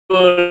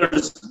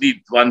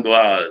the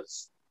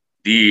dvandvas,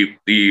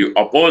 the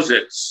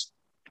opposites,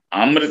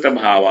 amrita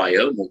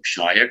bhavaya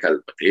mokshaya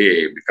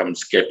kalpate,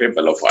 becomes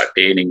capable of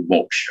attaining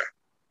moksha.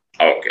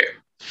 Okay.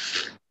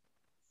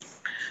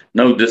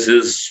 Now this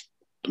is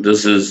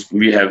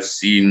we have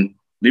seen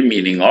the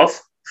meaning of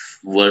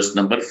verse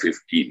number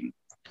 15.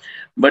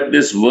 But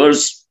this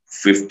verse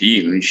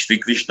 15, Sri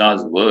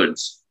Krishna's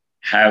words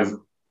have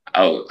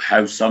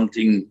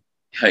something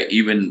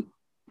even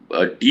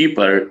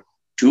deeper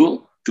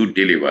to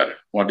deliver.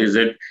 What is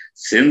it?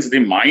 Since the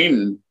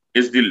mind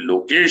is the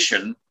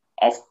location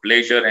of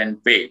pleasure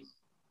and pain.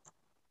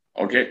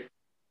 Okay.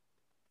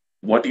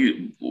 What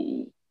is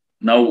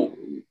now?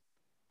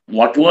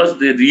 What was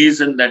the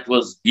reason that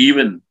was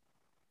given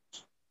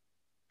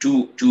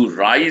to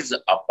rise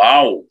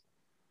above,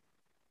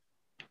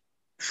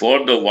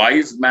 for the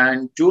wise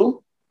man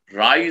to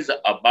rise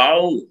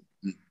above,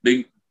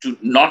 to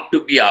not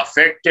to be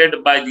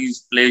affected by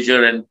these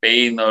pleasure and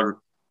pain, or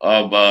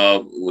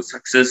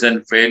success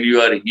and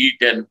failure,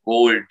 heat and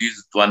cold,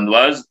 these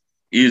dvandvas,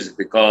 is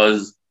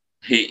because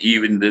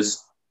even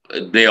this,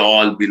 they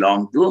all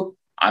belong to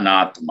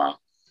anatma.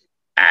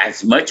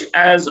 As much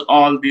as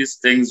all these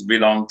things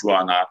belong to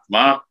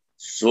anatma,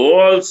 so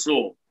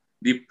also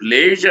the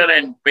pleasure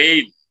and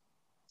pain,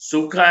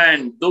 sukha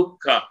and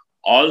dukkha,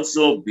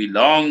 also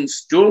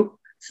belongs to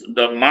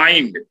the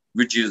mind,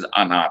 which is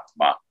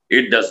anatma.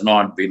 It does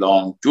not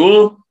belong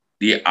to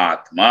the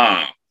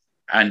atma.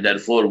 And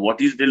therefore,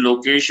 what is the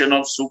location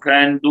of sukha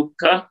and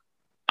dukkha?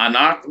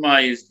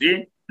 Anatma is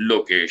the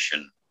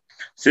location.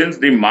 Since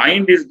the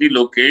mind is the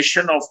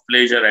location of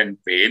pleasure and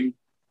pain,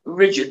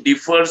 which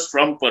differs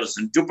from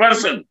person to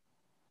person.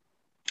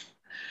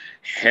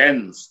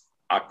 Hence,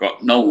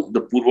 now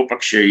the Purva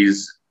Paksha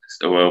is,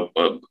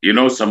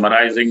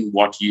 summarizing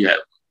what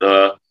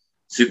the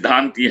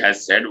Siddhanti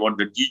has said, what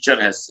the teacher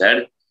has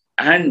said.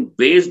 And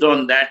based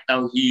on that,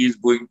 now he is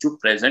going to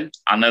present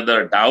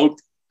another doubt,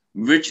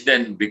 which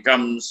then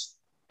becomes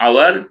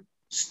our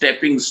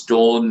stepping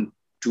stone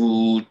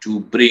to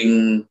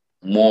bring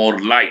more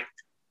light.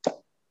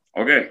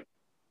 Okay.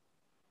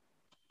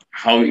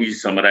 How he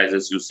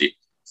summarizes, you see.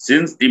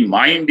 Since the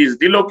mind is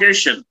the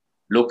location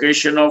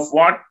of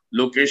what?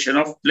 Location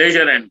of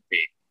pleasure and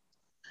pain.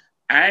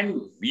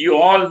 And we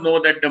all know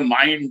that the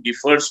mind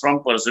differs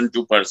from person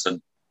to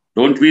person.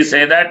 Don't we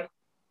say that?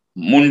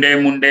 Munde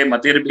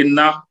matir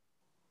bhinna.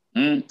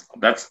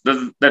 That's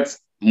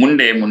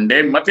munde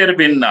matir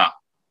bhinna.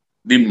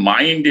 The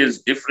mind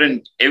is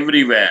different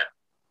everywhere.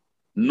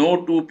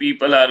 No two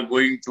people are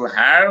going to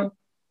have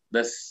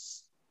the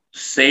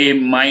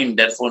same mind.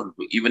 Therefore,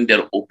 even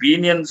their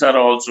opinions are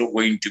also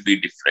going to be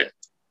different.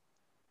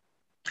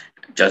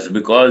 Just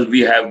because we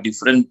have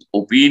different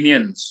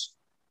opinions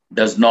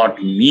does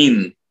not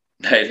mean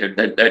that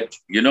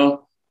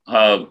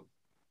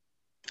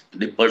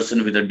the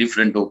person with a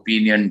different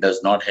opinion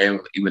does not have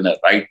even a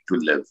right to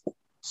live.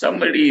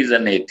 Somebody is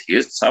an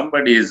atheist,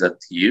 somebody is a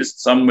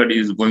theist, somebody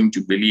is going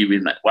to believe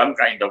in one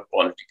kind of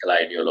political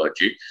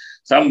ideology,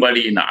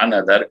 somebody in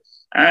another,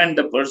 and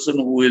the person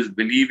who is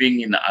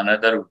believing in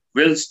another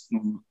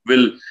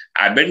will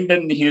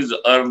abandon his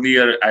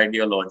earlier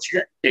ideology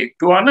and take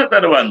to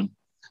another one.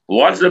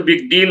 What's the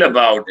big deal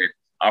about it?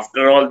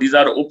 After all, these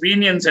are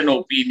opinions, and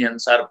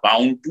opinions are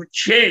bound to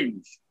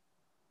change.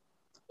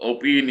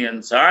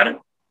 Opinions are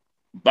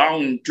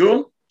bound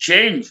to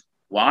change.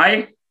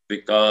 Why?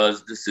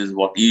 Because this is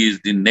what is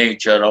the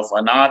nature of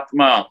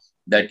anatma,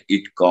 that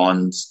it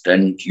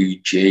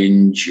constantly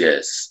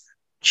changes.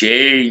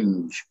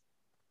 Change,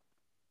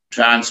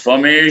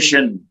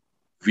 transformation,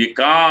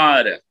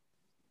 vikar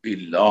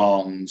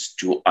belongs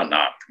to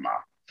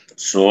anatma.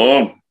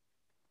 So,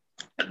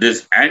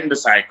 this and the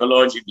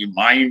psychology, the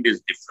mind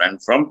is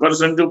different from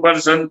person to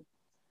person,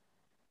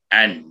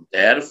 and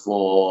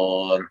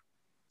therefore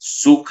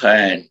sukha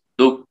and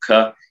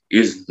dukkha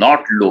is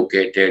not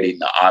located in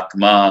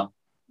atma,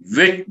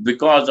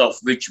 because of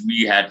which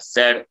we had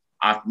said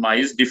atma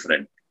is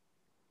different.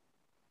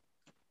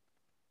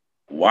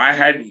 Why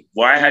had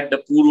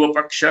the Purva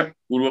Paksha?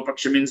 Purva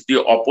Paksha means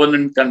the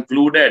opponent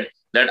concluded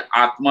that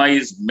atma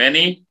is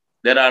many.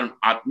 There are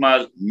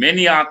atmas,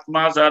 many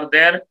atmas are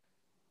there.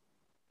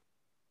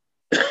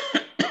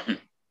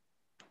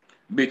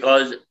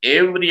 Because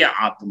every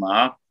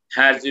atma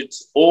has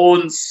its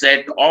own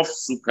set of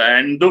sukha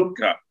and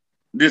dukkha.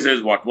 This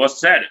is what was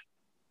said.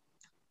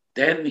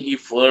 Then he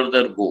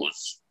further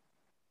goes.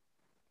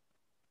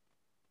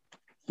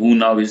 Who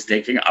now is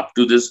taking up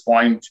to this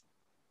point?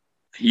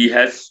 He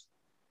has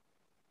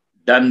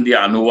done the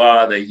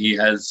anuvada. He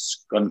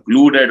has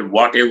concluded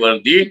whatever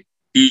the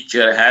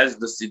teacher has,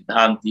 the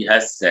Siddhanti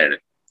has said.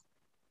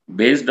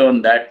 Based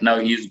on that, now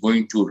he is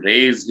going to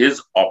raise his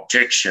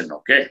objection,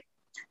 okay?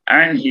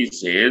 And he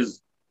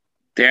says,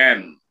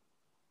 then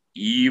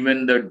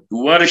even the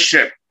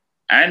doership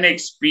and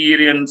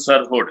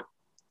experiencerhood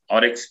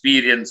or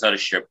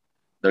experiencership,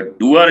 the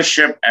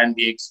doership and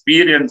the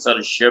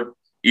experiencership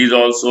is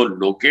also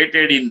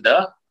located in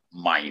the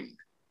mind.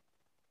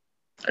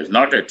 Is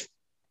not it?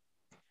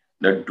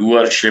 The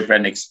doership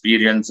and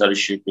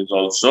experiencership is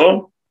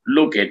also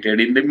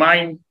located in the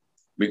mind,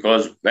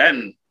 because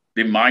when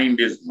the mind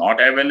is not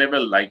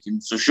available, like in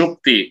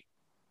Sushupti,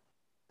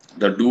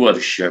 the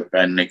doership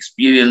and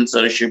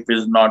experiencership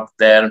is not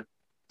there.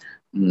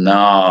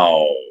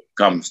 Now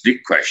comes the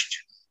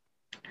question.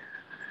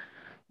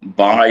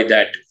 By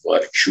that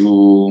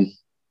virtue,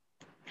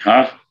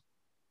 huh?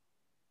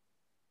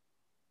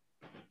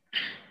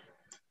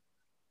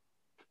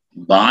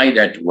 By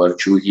that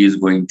virtue, he is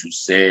going to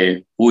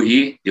say, who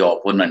he? The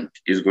opponent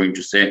is going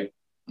to say,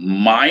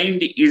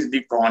 mind is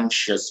the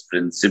conscious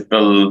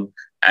principle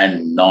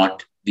and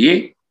not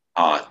the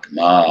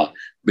Atma.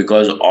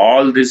 Because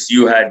all this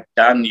you had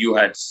done, you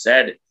had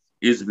said,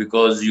 is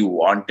because you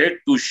wanted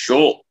to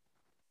show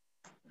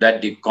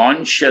that the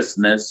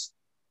consciousness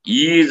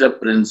is a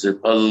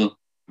principle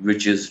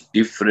which is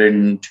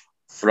different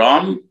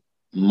from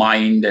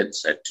mind,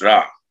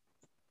 etc.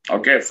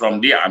 Okay,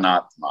 from the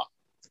Anatma.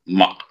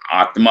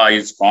 Atma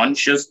is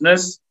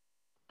consciousness.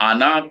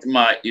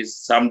 Anatma is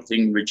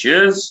something which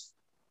is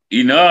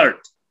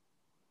inert,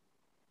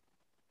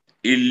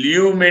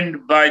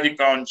 illumined by the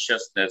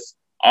consciousness,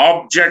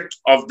 object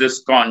of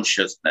this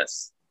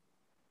consciousness.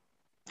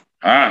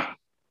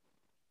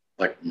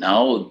 But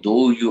now,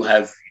 though you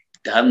have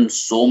done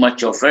so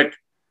much of it,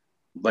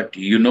 but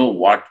you know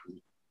what?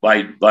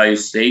 By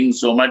saying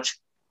so much,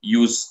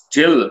 you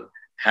still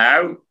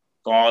have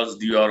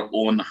caused your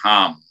own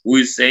harm. Who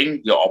is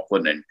saying? The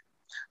opponent.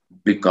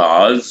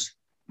 Because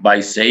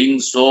by saying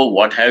so,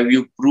 what have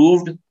you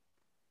proved?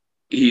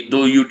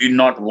 Though you did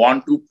not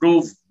want to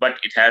prove, but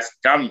it has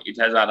come, it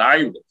has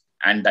arrived.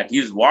 And that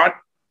is what?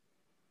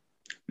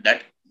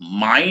 That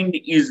mind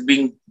is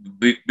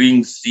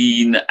being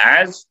seen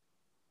as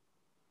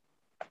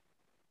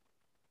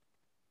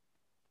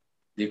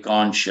the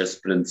conscious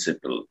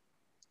principle.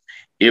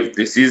 If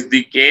this is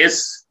the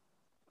case,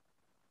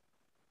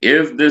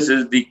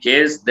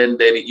 then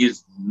there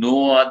is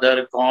no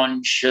other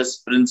conscious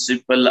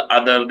principle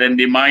other than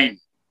the mind,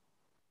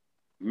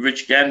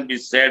 which can be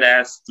said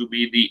as to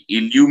be the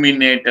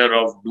illuminator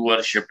of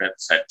doership,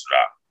 etc.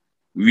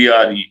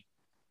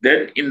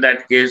 Then in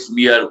that case,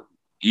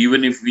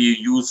 even if we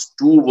use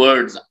two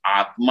words,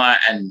 Atma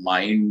and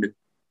mind,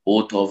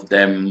 both of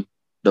them,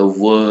 the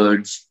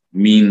words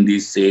mean the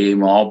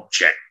same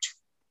object.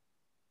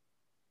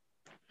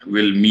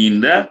 Will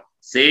mean the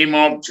same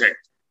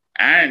object.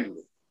 And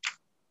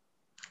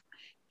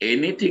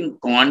anything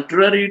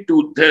contrary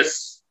to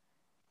this,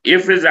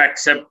 if is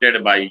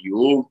accepted by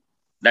you,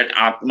 that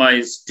Atma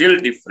is still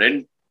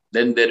different,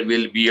 then there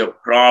will be a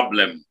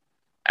problem.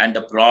 And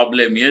the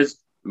problem is,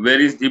 where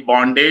is the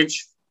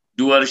bondage?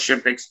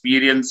 Doership,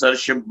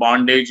 experiencership,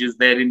 bondage is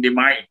there in the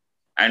mind.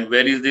 And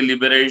where is the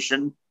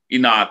liberation?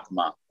 In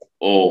Atma.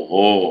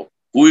 Oh,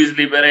 who is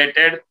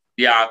liberated?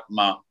 The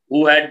Atma.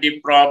 Who had the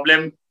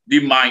problem? The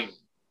mind.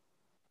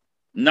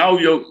 Now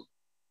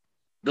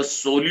the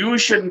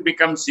solution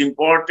becomes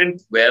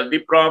important where the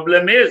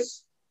problem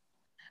is.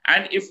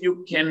 And if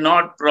you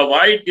cannot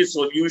provide the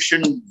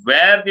solution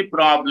where the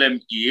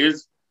problem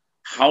is,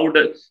 how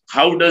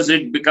does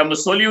it become a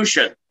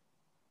solution?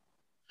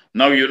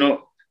 Now,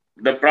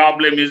 the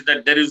problem is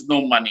that there is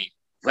no money.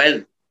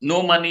 Well,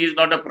 no money is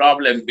not a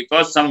problem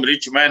because some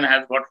rich man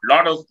has got a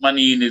lot of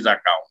money in his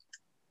account.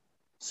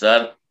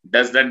 Sir,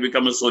 does that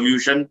become a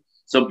solution?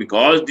 So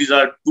because these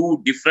are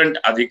two different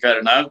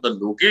adhikaranas, the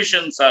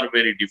locations are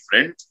very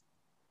different.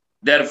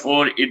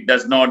 Therefore, it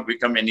does not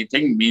become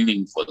anything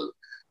meaningful.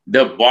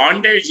 The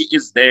bondage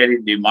is there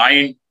in the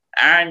mind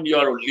and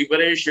your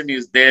liberation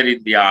is there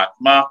in the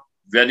Atma.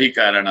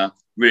 Vyadhikarana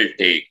will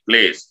take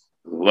place.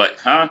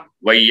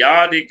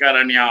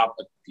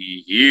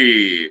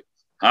 Vaiyadhikaranyapattihi.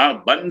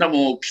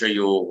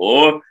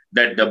 Bandhamokshayoho.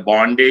 That the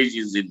bondage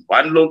is in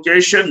one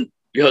location.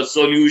 Your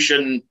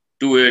solution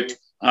to it,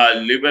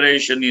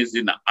 liberation, is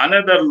in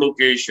another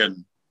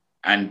location.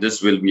 And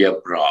this will be a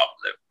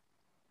problem.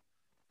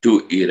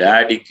 To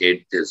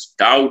eradicate this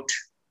doubt,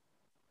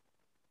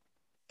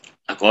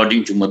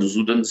 according to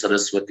Madhusudan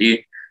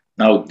Saraswati,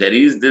 now there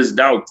is this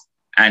doubt,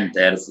 and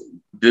there's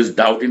this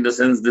doubt in the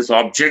sense this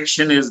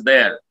objection is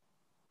there.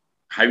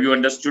 Have you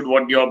understood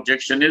what the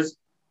objection is?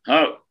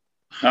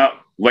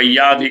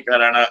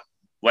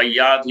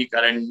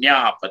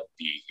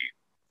 Vaiyadhikaranyapattihi.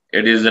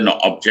 It is an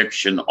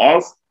objection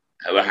of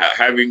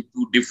having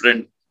two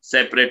different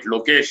separate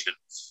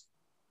locations.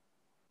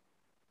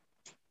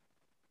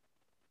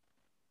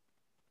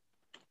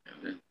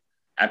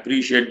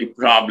 Appreciate the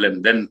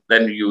problem, then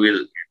you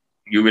will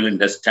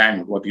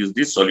understand what is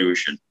the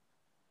solution.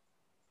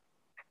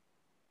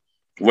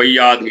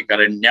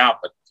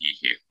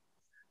 Vaiyadhikaranyapattihi.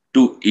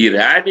 To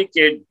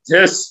eradicate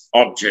this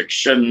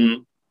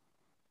objection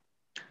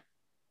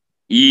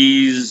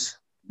is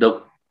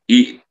the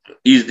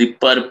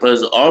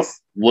purpose of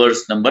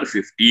verse number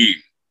 15.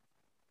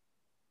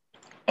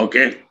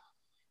 Okay,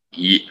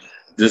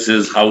 this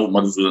is how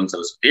Madhusudan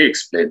Saraswati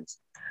explains.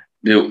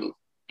 The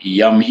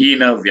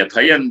Yamhina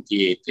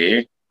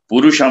vyathayantyete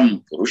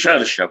purusham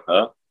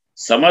purusharshapa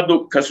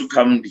samadukha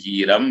sukham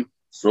dhiram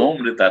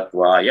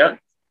somritatvaya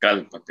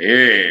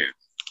kalpate.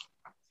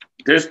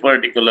 This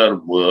particular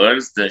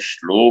verse, the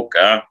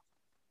shloka,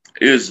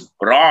 is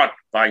brought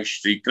by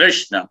Sri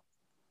Krishna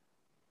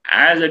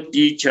as a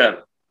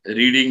teacher,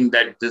 reading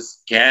that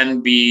this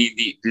can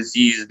be this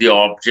is the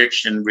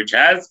objection which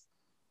has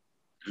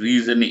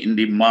reason in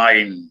the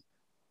mind.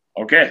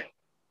 Okay,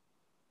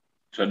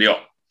 so the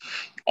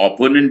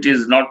opponent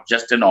is not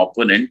just an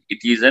opponent;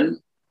 it is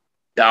an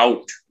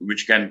doubt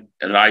which can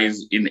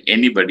arise in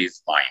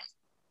anybody's mind.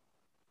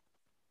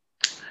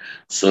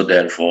 So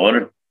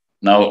therefore,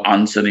 now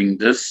answering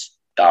this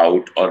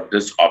doubt or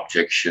this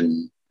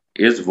objection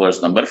is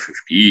verse number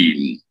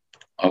 15.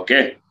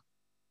 Okay.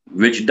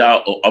 Which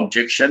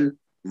objection?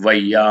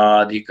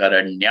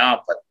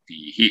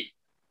 Vaiyadhikaranyapattihi.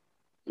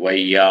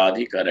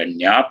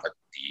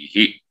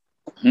 Vaiyadhikaranyapattihi.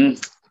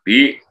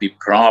 The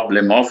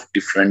problem of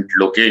different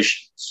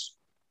locations.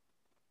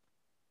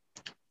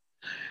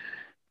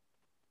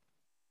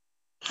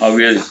 How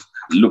we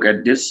look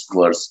at this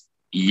verse?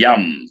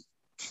 Yum.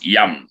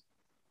 Yum.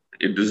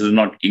 This is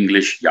not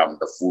English yum.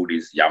 The food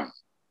is yum.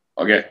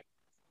 Okay.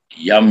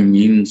 Yum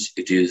means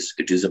it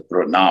is a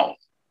pronoun.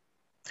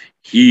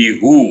 He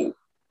who.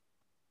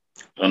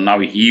 So now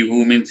he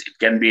who means it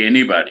can be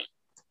anybody.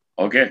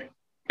 Okay.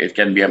 It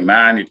can be a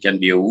man, it can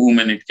be a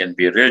woman, it can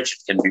be rich,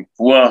 it can be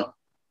poor.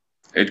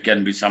 It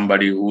can be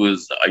somebody who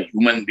is a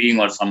human being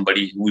or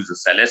somebody who is a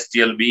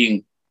celestial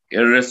being.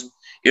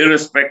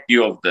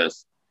 Irrespective of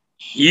this.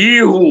 He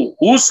who,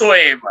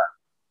 whosoever.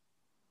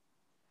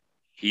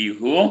 He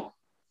who,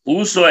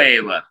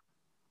 whosoever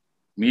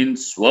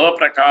means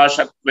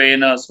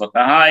swaprakashatvena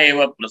swataha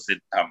eva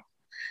prasiddham.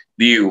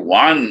 The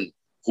one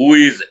who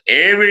is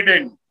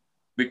evident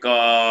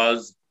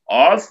because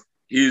of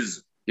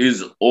his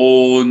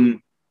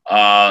own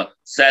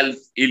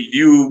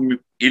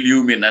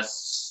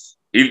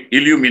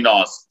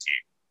self-illuminosity.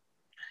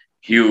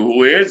 He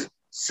who is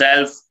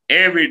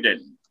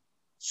self-evident,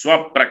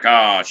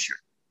 swaprakash,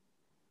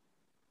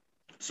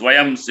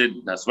 swayam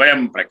siddha,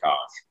 swayam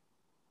prakash.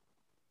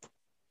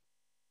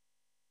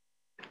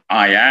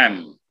 I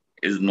am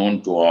is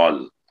known to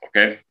all.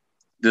 Okay,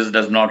 this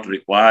does not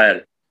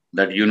require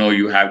that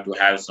you have to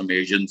have some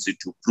agency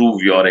to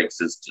prove your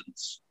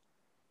existence.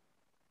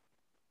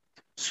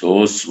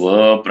 So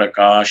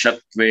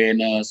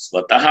swaprakashatvena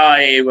swataha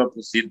eva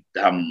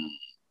prasiddham.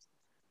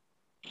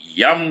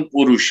 Yam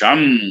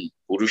purusham.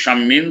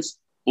 Purusham means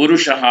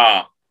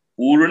purushaha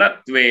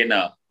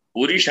purnatvena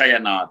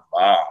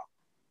purishayanatva.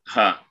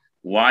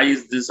 Why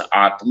is this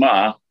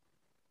Atma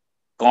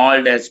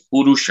called as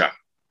Purusha?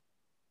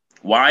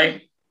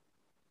 Why?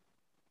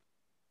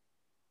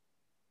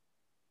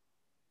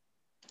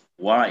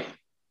 Why?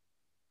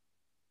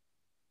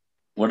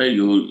 What are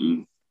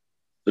you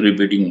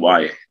repeating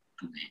why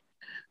to me?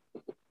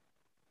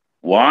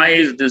 Why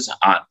is this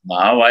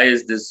Atma? Why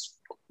is this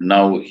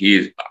now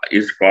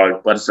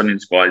person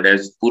is called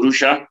as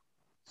Purusha?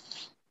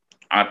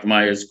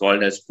 Atma is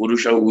called as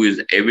Purusha, who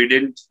is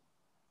evident,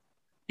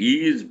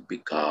 is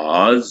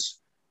because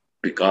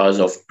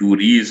of two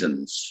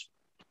reasons.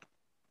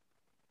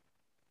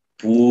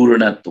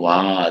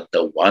 Purnatva,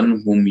 the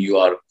one whom you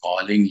are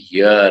calling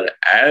here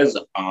as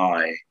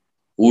I,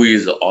 who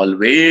is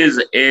always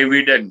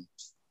evident,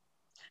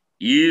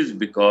 is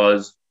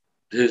because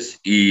this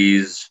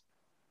is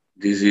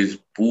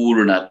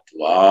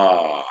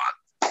Purnatva.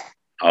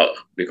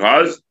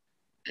 Because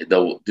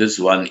this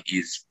one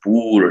is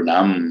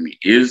Purnam,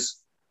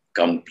 is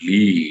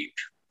complete,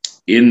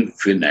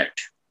 infinite,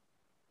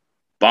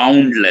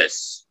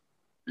 boundless,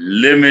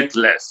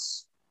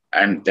 limitless,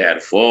 and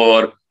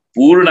therefore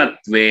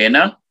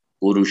Purnatvena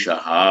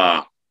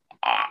Purushaha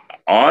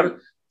or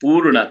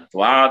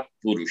Purnatvat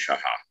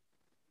Purushaha.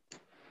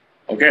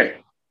 Okay.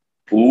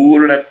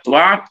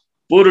 Purnatvat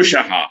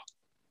Purushaha.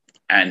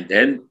 And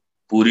then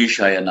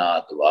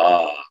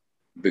Purishayanatva,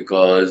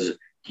 because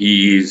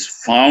he is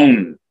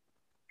found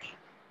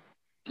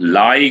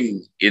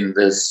lying in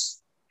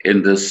this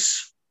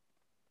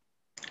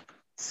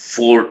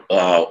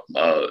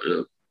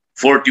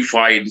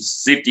fortified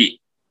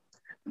city.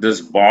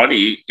 This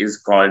body is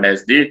called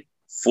as the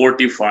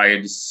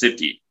fortified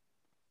city.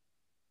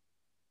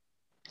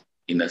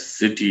 In a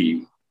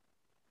city,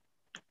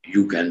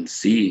 you can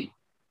see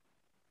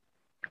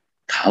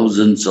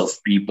thousands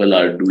of people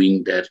are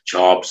doing their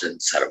jobs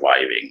and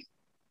surviving.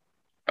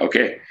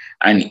 Okay?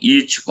 And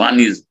each one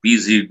is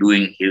busy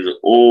doing his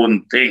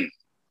own thing.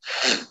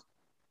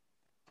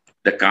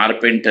 The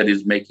carpenter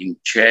is making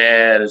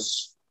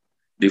chairs.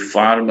 The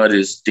farmer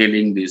is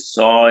tilling the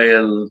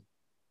soil.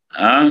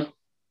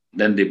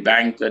 Then the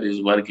banker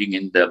is working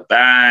in the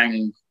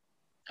bank.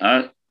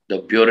 The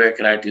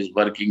bureaucrat is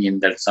working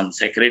in some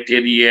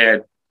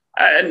secretariat.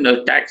 And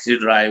the taxi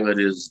driver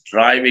is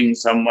driving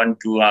someone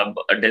to a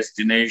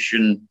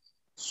destination.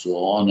 So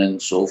on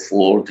and so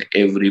forth.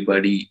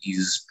 Everybody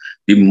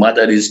the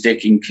mother is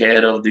taking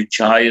care of the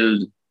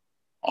child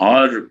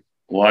or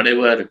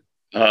whatever,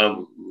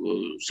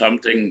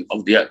 something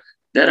of the...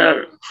 There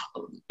are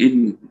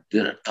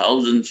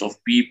thousands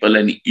of people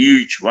and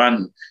each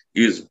one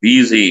is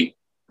busy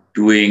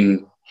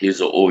doing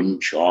his own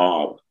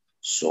job.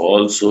 So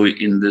also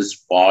in this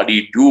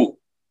body too,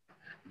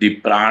 the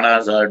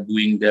pranas are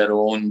doing their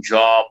own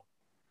job,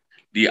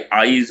 the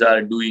eyes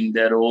are doing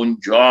their own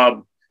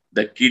job,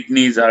 the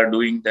kidneys are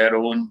doing their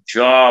own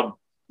job,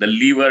 the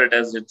liver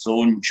does its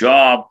own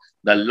job,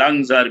 the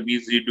lungs are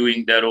busy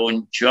doing their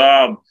own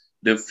job,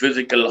 the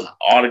physical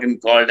organ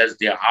called as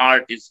the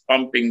heart is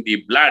pumping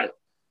the blood,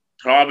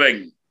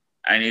 throbbing,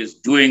 and is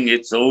doing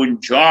its own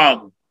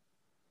job.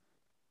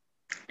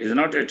 Is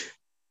not it?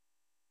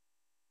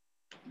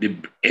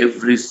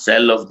 Every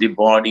cell of the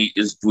body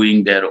is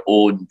doing their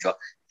own job,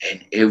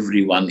 and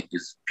everyone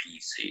is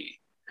busy.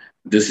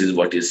 This is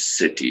what is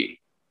city.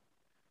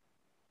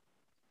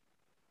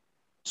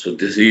 So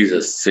this is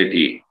a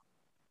city.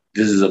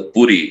 This is a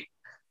Puri.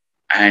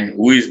 And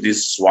who is the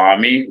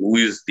Swami? Who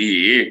is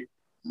the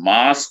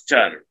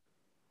master,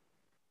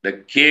 the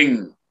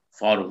king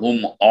for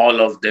whom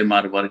all of them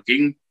are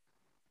working?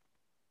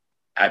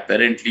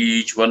 Apparently,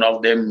 each one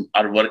of them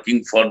are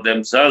working for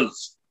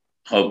themselves.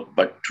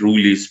 But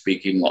truly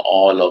speaking,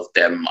 all of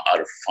them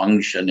are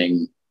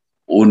functioning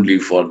only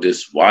for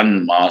this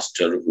one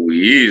master who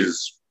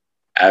is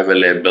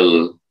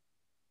available,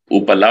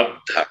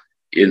 upalabdha,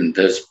 in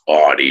this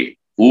body.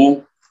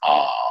 Who?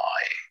 I.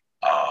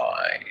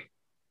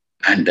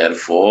 And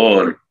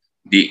therefore,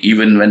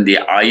 even when the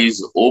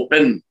eyes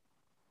open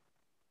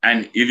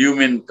and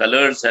illumine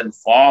colors and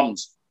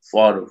forms,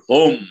 for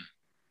whom?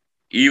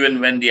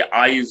 Even when the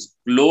eyes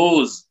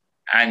close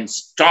and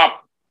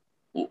stop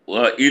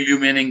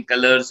illumining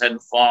colors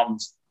and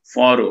forms,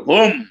 for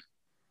whom?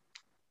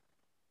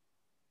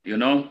 You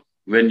know,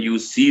 when you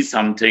see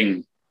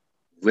something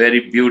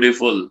very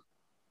beautiful,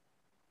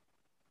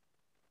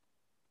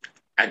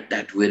 at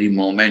that very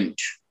moment,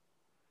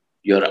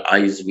 your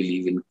eyes will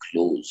even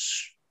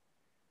close.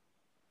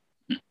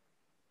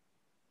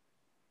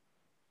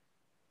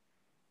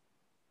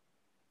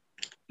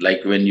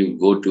 Like when you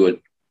go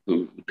to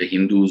the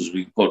Hindus,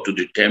 we go to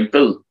the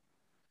temple,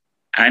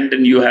 and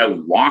then you have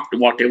walked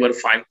whatever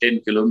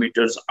 5-10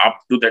 kilometers up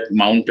to that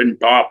mountain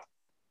top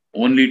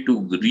only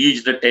to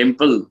reach the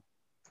temple.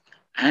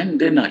 And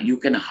then you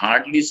can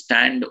hardly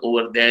stand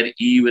over there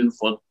even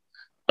for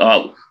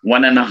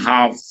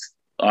 1.5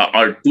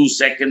 or 2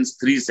 seconds,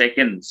 3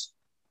 seconds.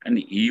 And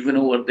even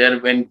over there,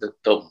 when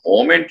the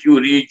moment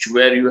you reach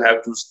where you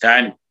have to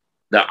stand,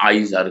 the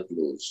eyes are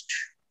closed.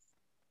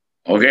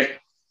 Okay?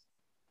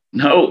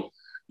 Now,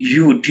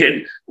 you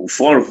did.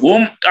 For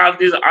whom are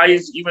these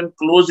eyes even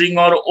closing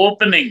or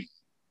opening?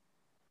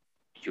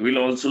 You will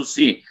also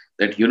see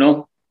that,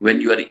 when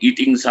you are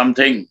eating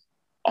something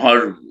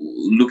or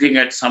looking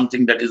at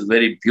something that is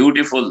very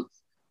beautiful,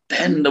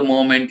 then the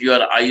moment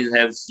your eyes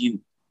have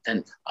seen,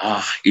 then,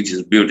 it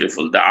is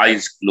beautiful. The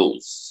eyes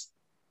close.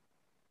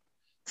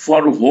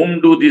 For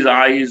whom do these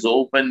eyes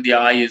open, the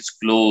eyes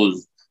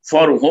close?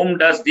 For whom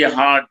does the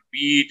heart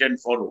beat, and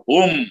for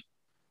whom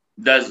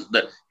does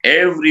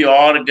every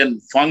organ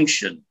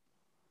function?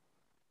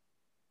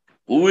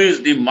 Who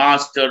is the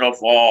master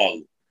of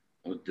all?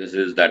 This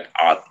is that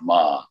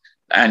Atma.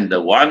 And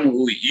the one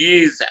who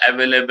is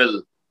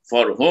available,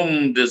 for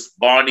whom this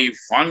body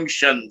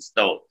functions,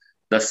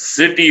 the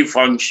city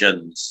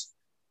functions,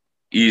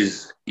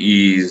 is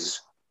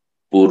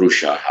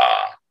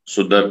Purushaha.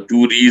 So the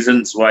two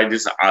reasons why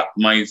this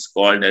Atma is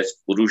called as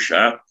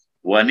Purusha,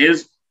 one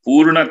is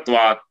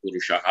Purnatvat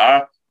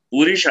Purushaha,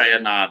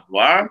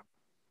 Purishayanatva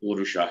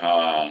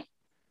Purushaha.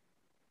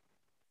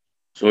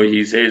 So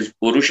he says,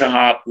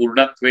 Purushaha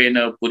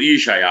Purnatvena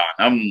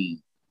Purishayanam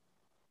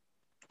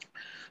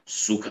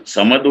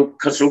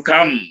Samadukha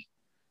Sukham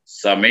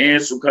Same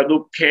Sukha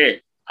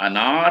Dukhe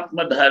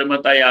Anatma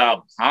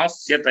Dharmataya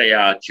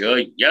Bhasyataya Cha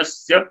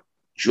Yasya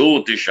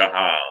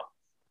Jyotishaha.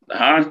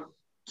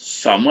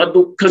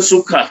 Samadukha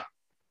Sukha.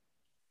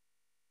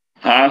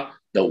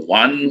 The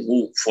one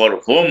who,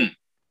 for whom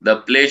the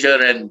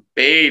pleasure and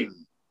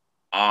pain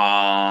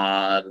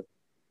are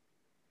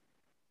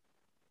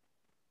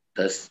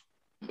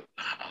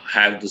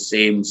have the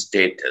same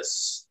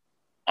status,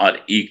 are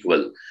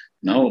equal.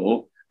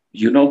 Now,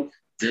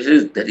 there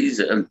is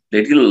a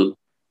little,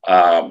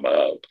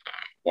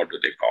 what do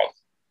they call?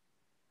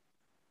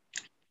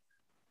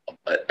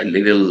 A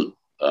little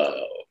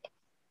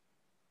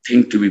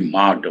thing to be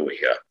marked over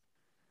here.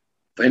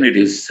 When it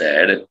is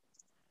said,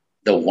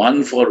 the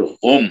one for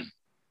whom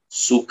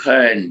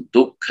Sukha and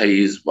Dukkha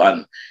is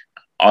one,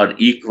 or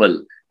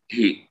equal,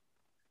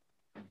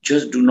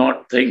 just do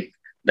not think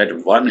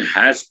that one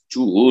has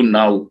to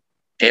now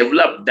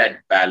develop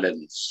that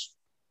balance.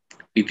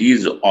 It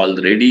is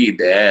already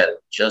there,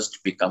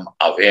 just become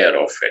aware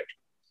of it.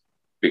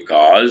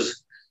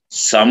 Because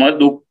Sukha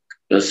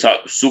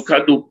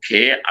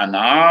Dukkhe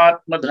Anatma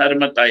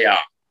Dharmataya,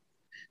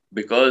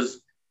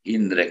 because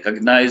in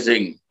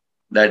recognizing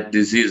that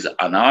this is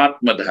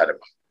Anatma Dharma,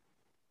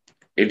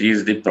 it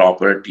is the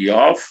property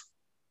of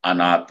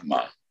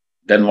Anatma,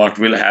 then what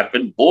will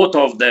happen? Both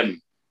of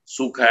them,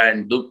 Sukha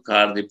and Dukkha,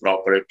 are the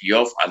property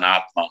of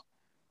Anatma,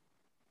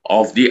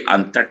 of the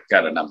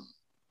Antakaranam.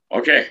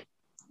 Okay?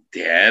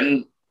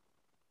 Then,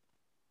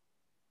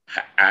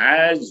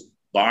 as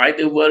by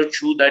the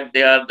virtue that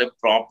they are the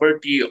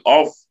properties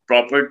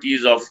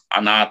of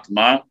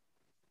anatma,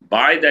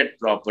 by that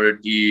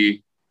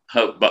property,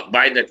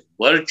 by that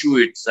virtue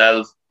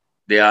itself,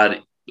 they are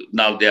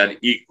now they are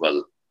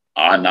equal.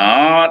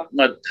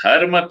 Anatma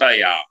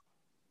dharmataya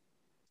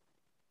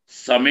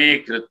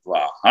same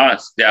kritva.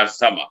 They are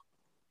sama.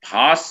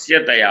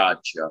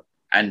 Bhasyatayacha.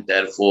 And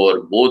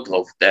therefore, both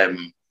of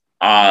them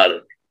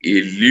are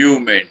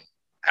illumined.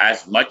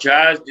 As much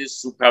as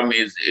this sukham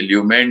is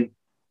illumined,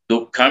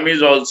 dukkham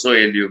is also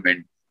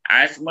illumined.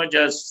 As much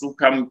as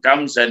sukham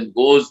comes and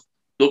goes,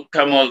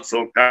 dukkham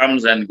also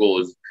comes and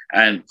goes.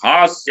 And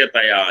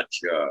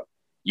bhasyatayacha,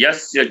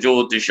 yasya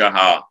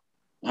jyotishaha,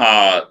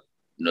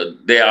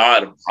 they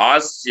are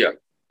bhasya,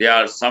 they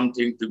are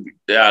something to be,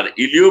 they are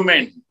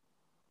illumined.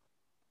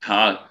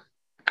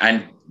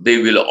 And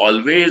they will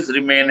always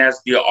remain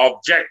as the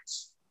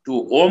objects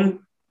to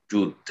whom?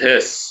 To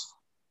this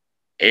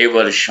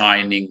ever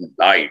shining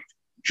light,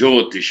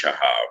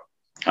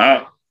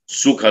 Jyotishaha.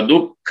 Sukha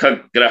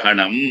dukkha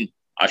grahanam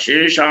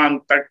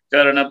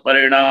asheshantakarana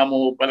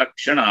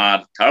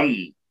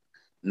parinamopalakshanartham.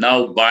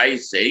 Now, by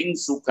saying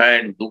Sukha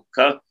and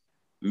Dukkha,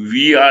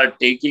 we are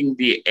taking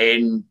the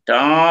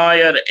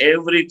entire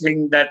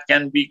everything that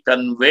can be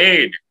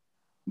conveyed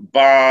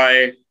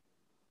by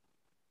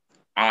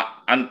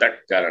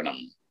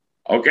antakaranam.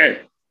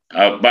 Okay,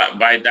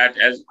 by that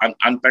as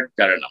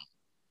antakaranam.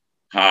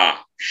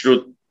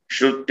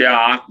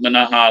 Shrutya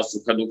atmanaha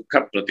sukha dukkha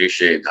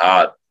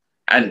pratishedhat.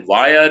 And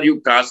why are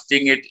you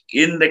casting it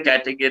in the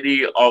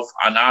category of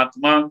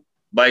anatma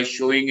by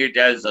showing it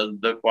as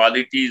the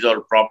qualities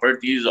or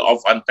properties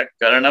of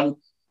antakaranam?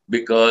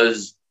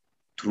 Because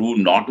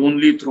not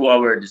only through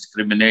our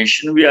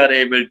discrimination we are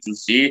able to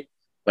see,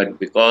 but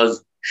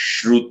because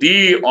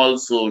Shruti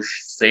also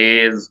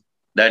says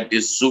that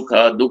this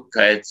sukha,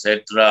 dukkha,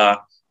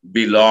 etc.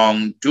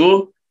 belong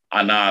to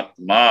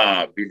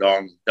anatma,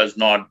 does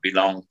not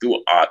belong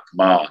to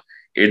atma.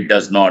 It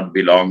does not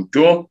belong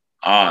to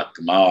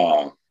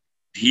atma.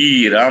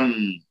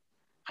 Dhiram,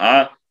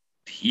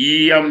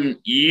 dhiyam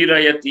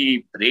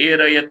irayati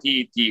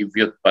prerayati iti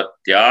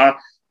vyutpatya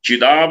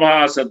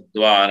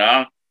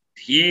chidabhasadvara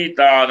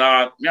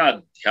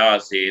dhītānātmya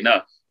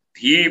dhyāsena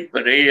dhī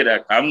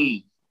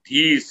prerakam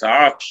dhī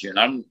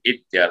sakshinam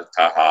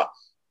ityarthaha.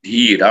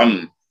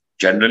 Dhiram.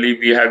 Generally,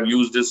 we have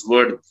used this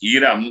word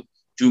dhiram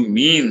to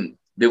mean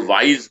the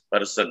wise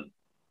person.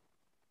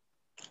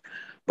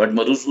 But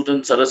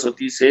Madhusudan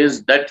Saraswati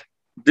says that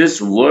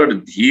this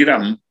word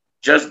dhiram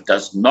just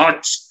does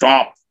not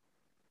stop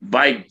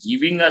by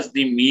giving us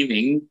the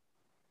meaning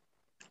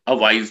a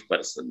wise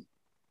person,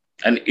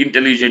 an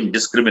intelligent,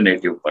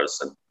 discriminative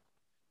person.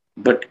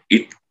 But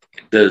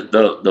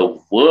the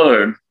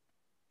word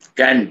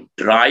can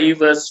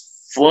drive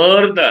us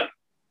further.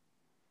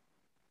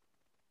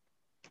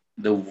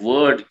 The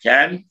word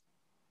can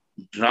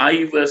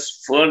drive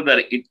us further.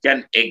 It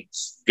can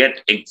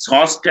get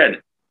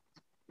exhausted.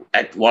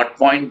 At what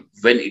point?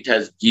 When it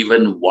has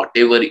given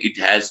whatever it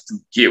has to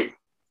give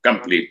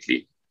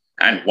completely.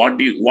 And what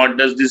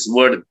does this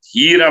word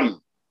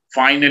dhiram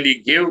finally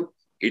give?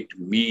 It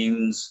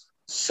means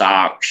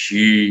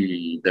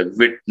sakshi, the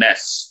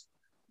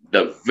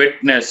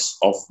witness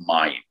of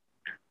mind.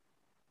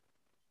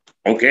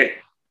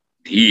 Okay,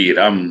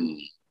 dhiram.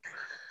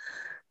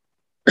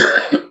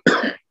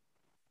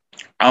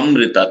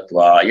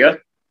 Amritatvaya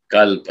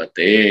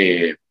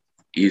kalpate,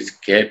 is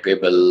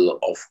capable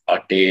of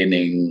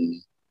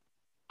attaining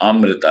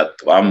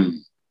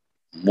amritatvam,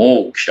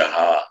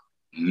 moksha,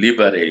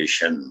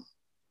 liberation.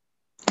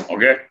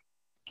 Okay,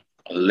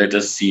 let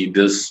us see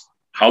this.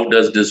 How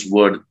does this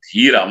word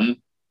dhiram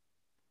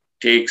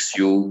takes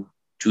you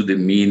to the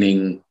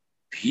meaning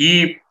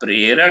dhi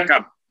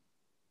prerakam,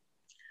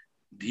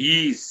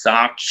 dhi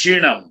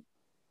sakshinam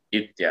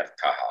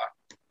ityarthaha.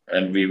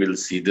 And we will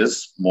see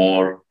this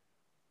more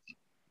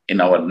in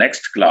our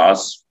next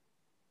class.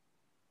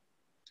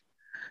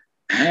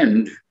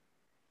 And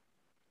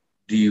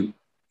the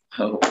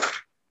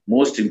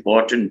most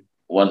important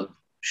one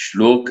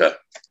shloka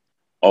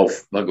of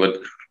Bhagavad,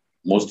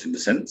 most in the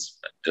sense,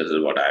 this is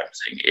what I am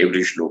saying,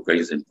 every shloka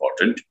is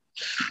important,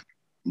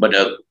 but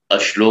a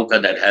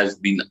shloka that has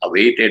been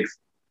awaited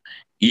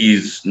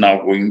is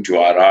now going to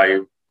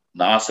arrive.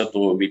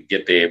 Nasato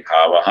vidyate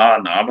bhavaha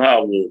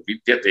nabhavo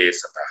vidyate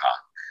sataha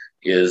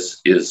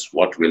is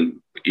what will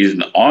is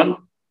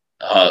on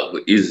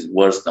is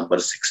verse number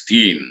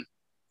 16.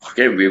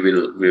 Okay, we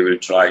will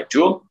try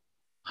to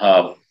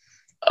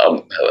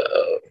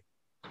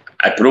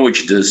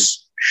approach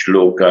this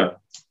shloka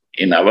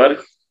in our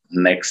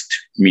next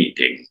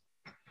meeting.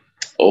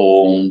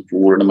 Om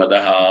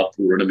Purnamadaha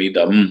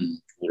Purnamidam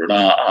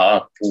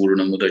Purnaat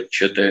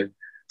Purnamudachyate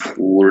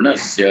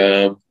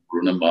Purnasya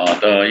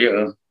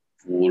Purnamadaya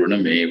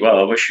Purnameva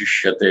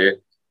Vashishyate.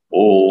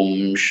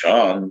 Om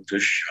Shanti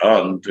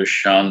Shanti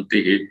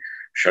Shanti.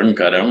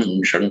 Shankaram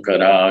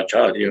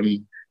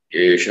Shankaracharyam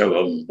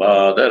Keshavam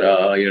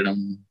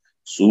Badarayanam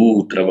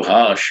Sutra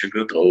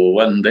Bhashyakrito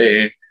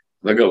Vande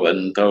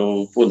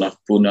Bhagavanto Punah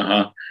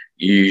Punah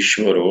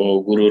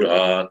ईश्वरो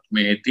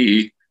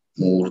गुरुरात्मेति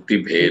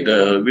मूर्तिभेद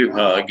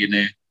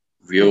विभागिने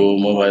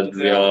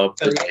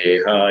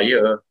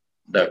व्योमवद्व्याप्तदेहाय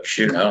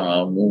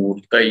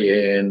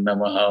दक्षिणामूर्तये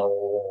नमः.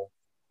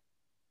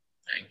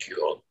 Thank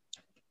you all.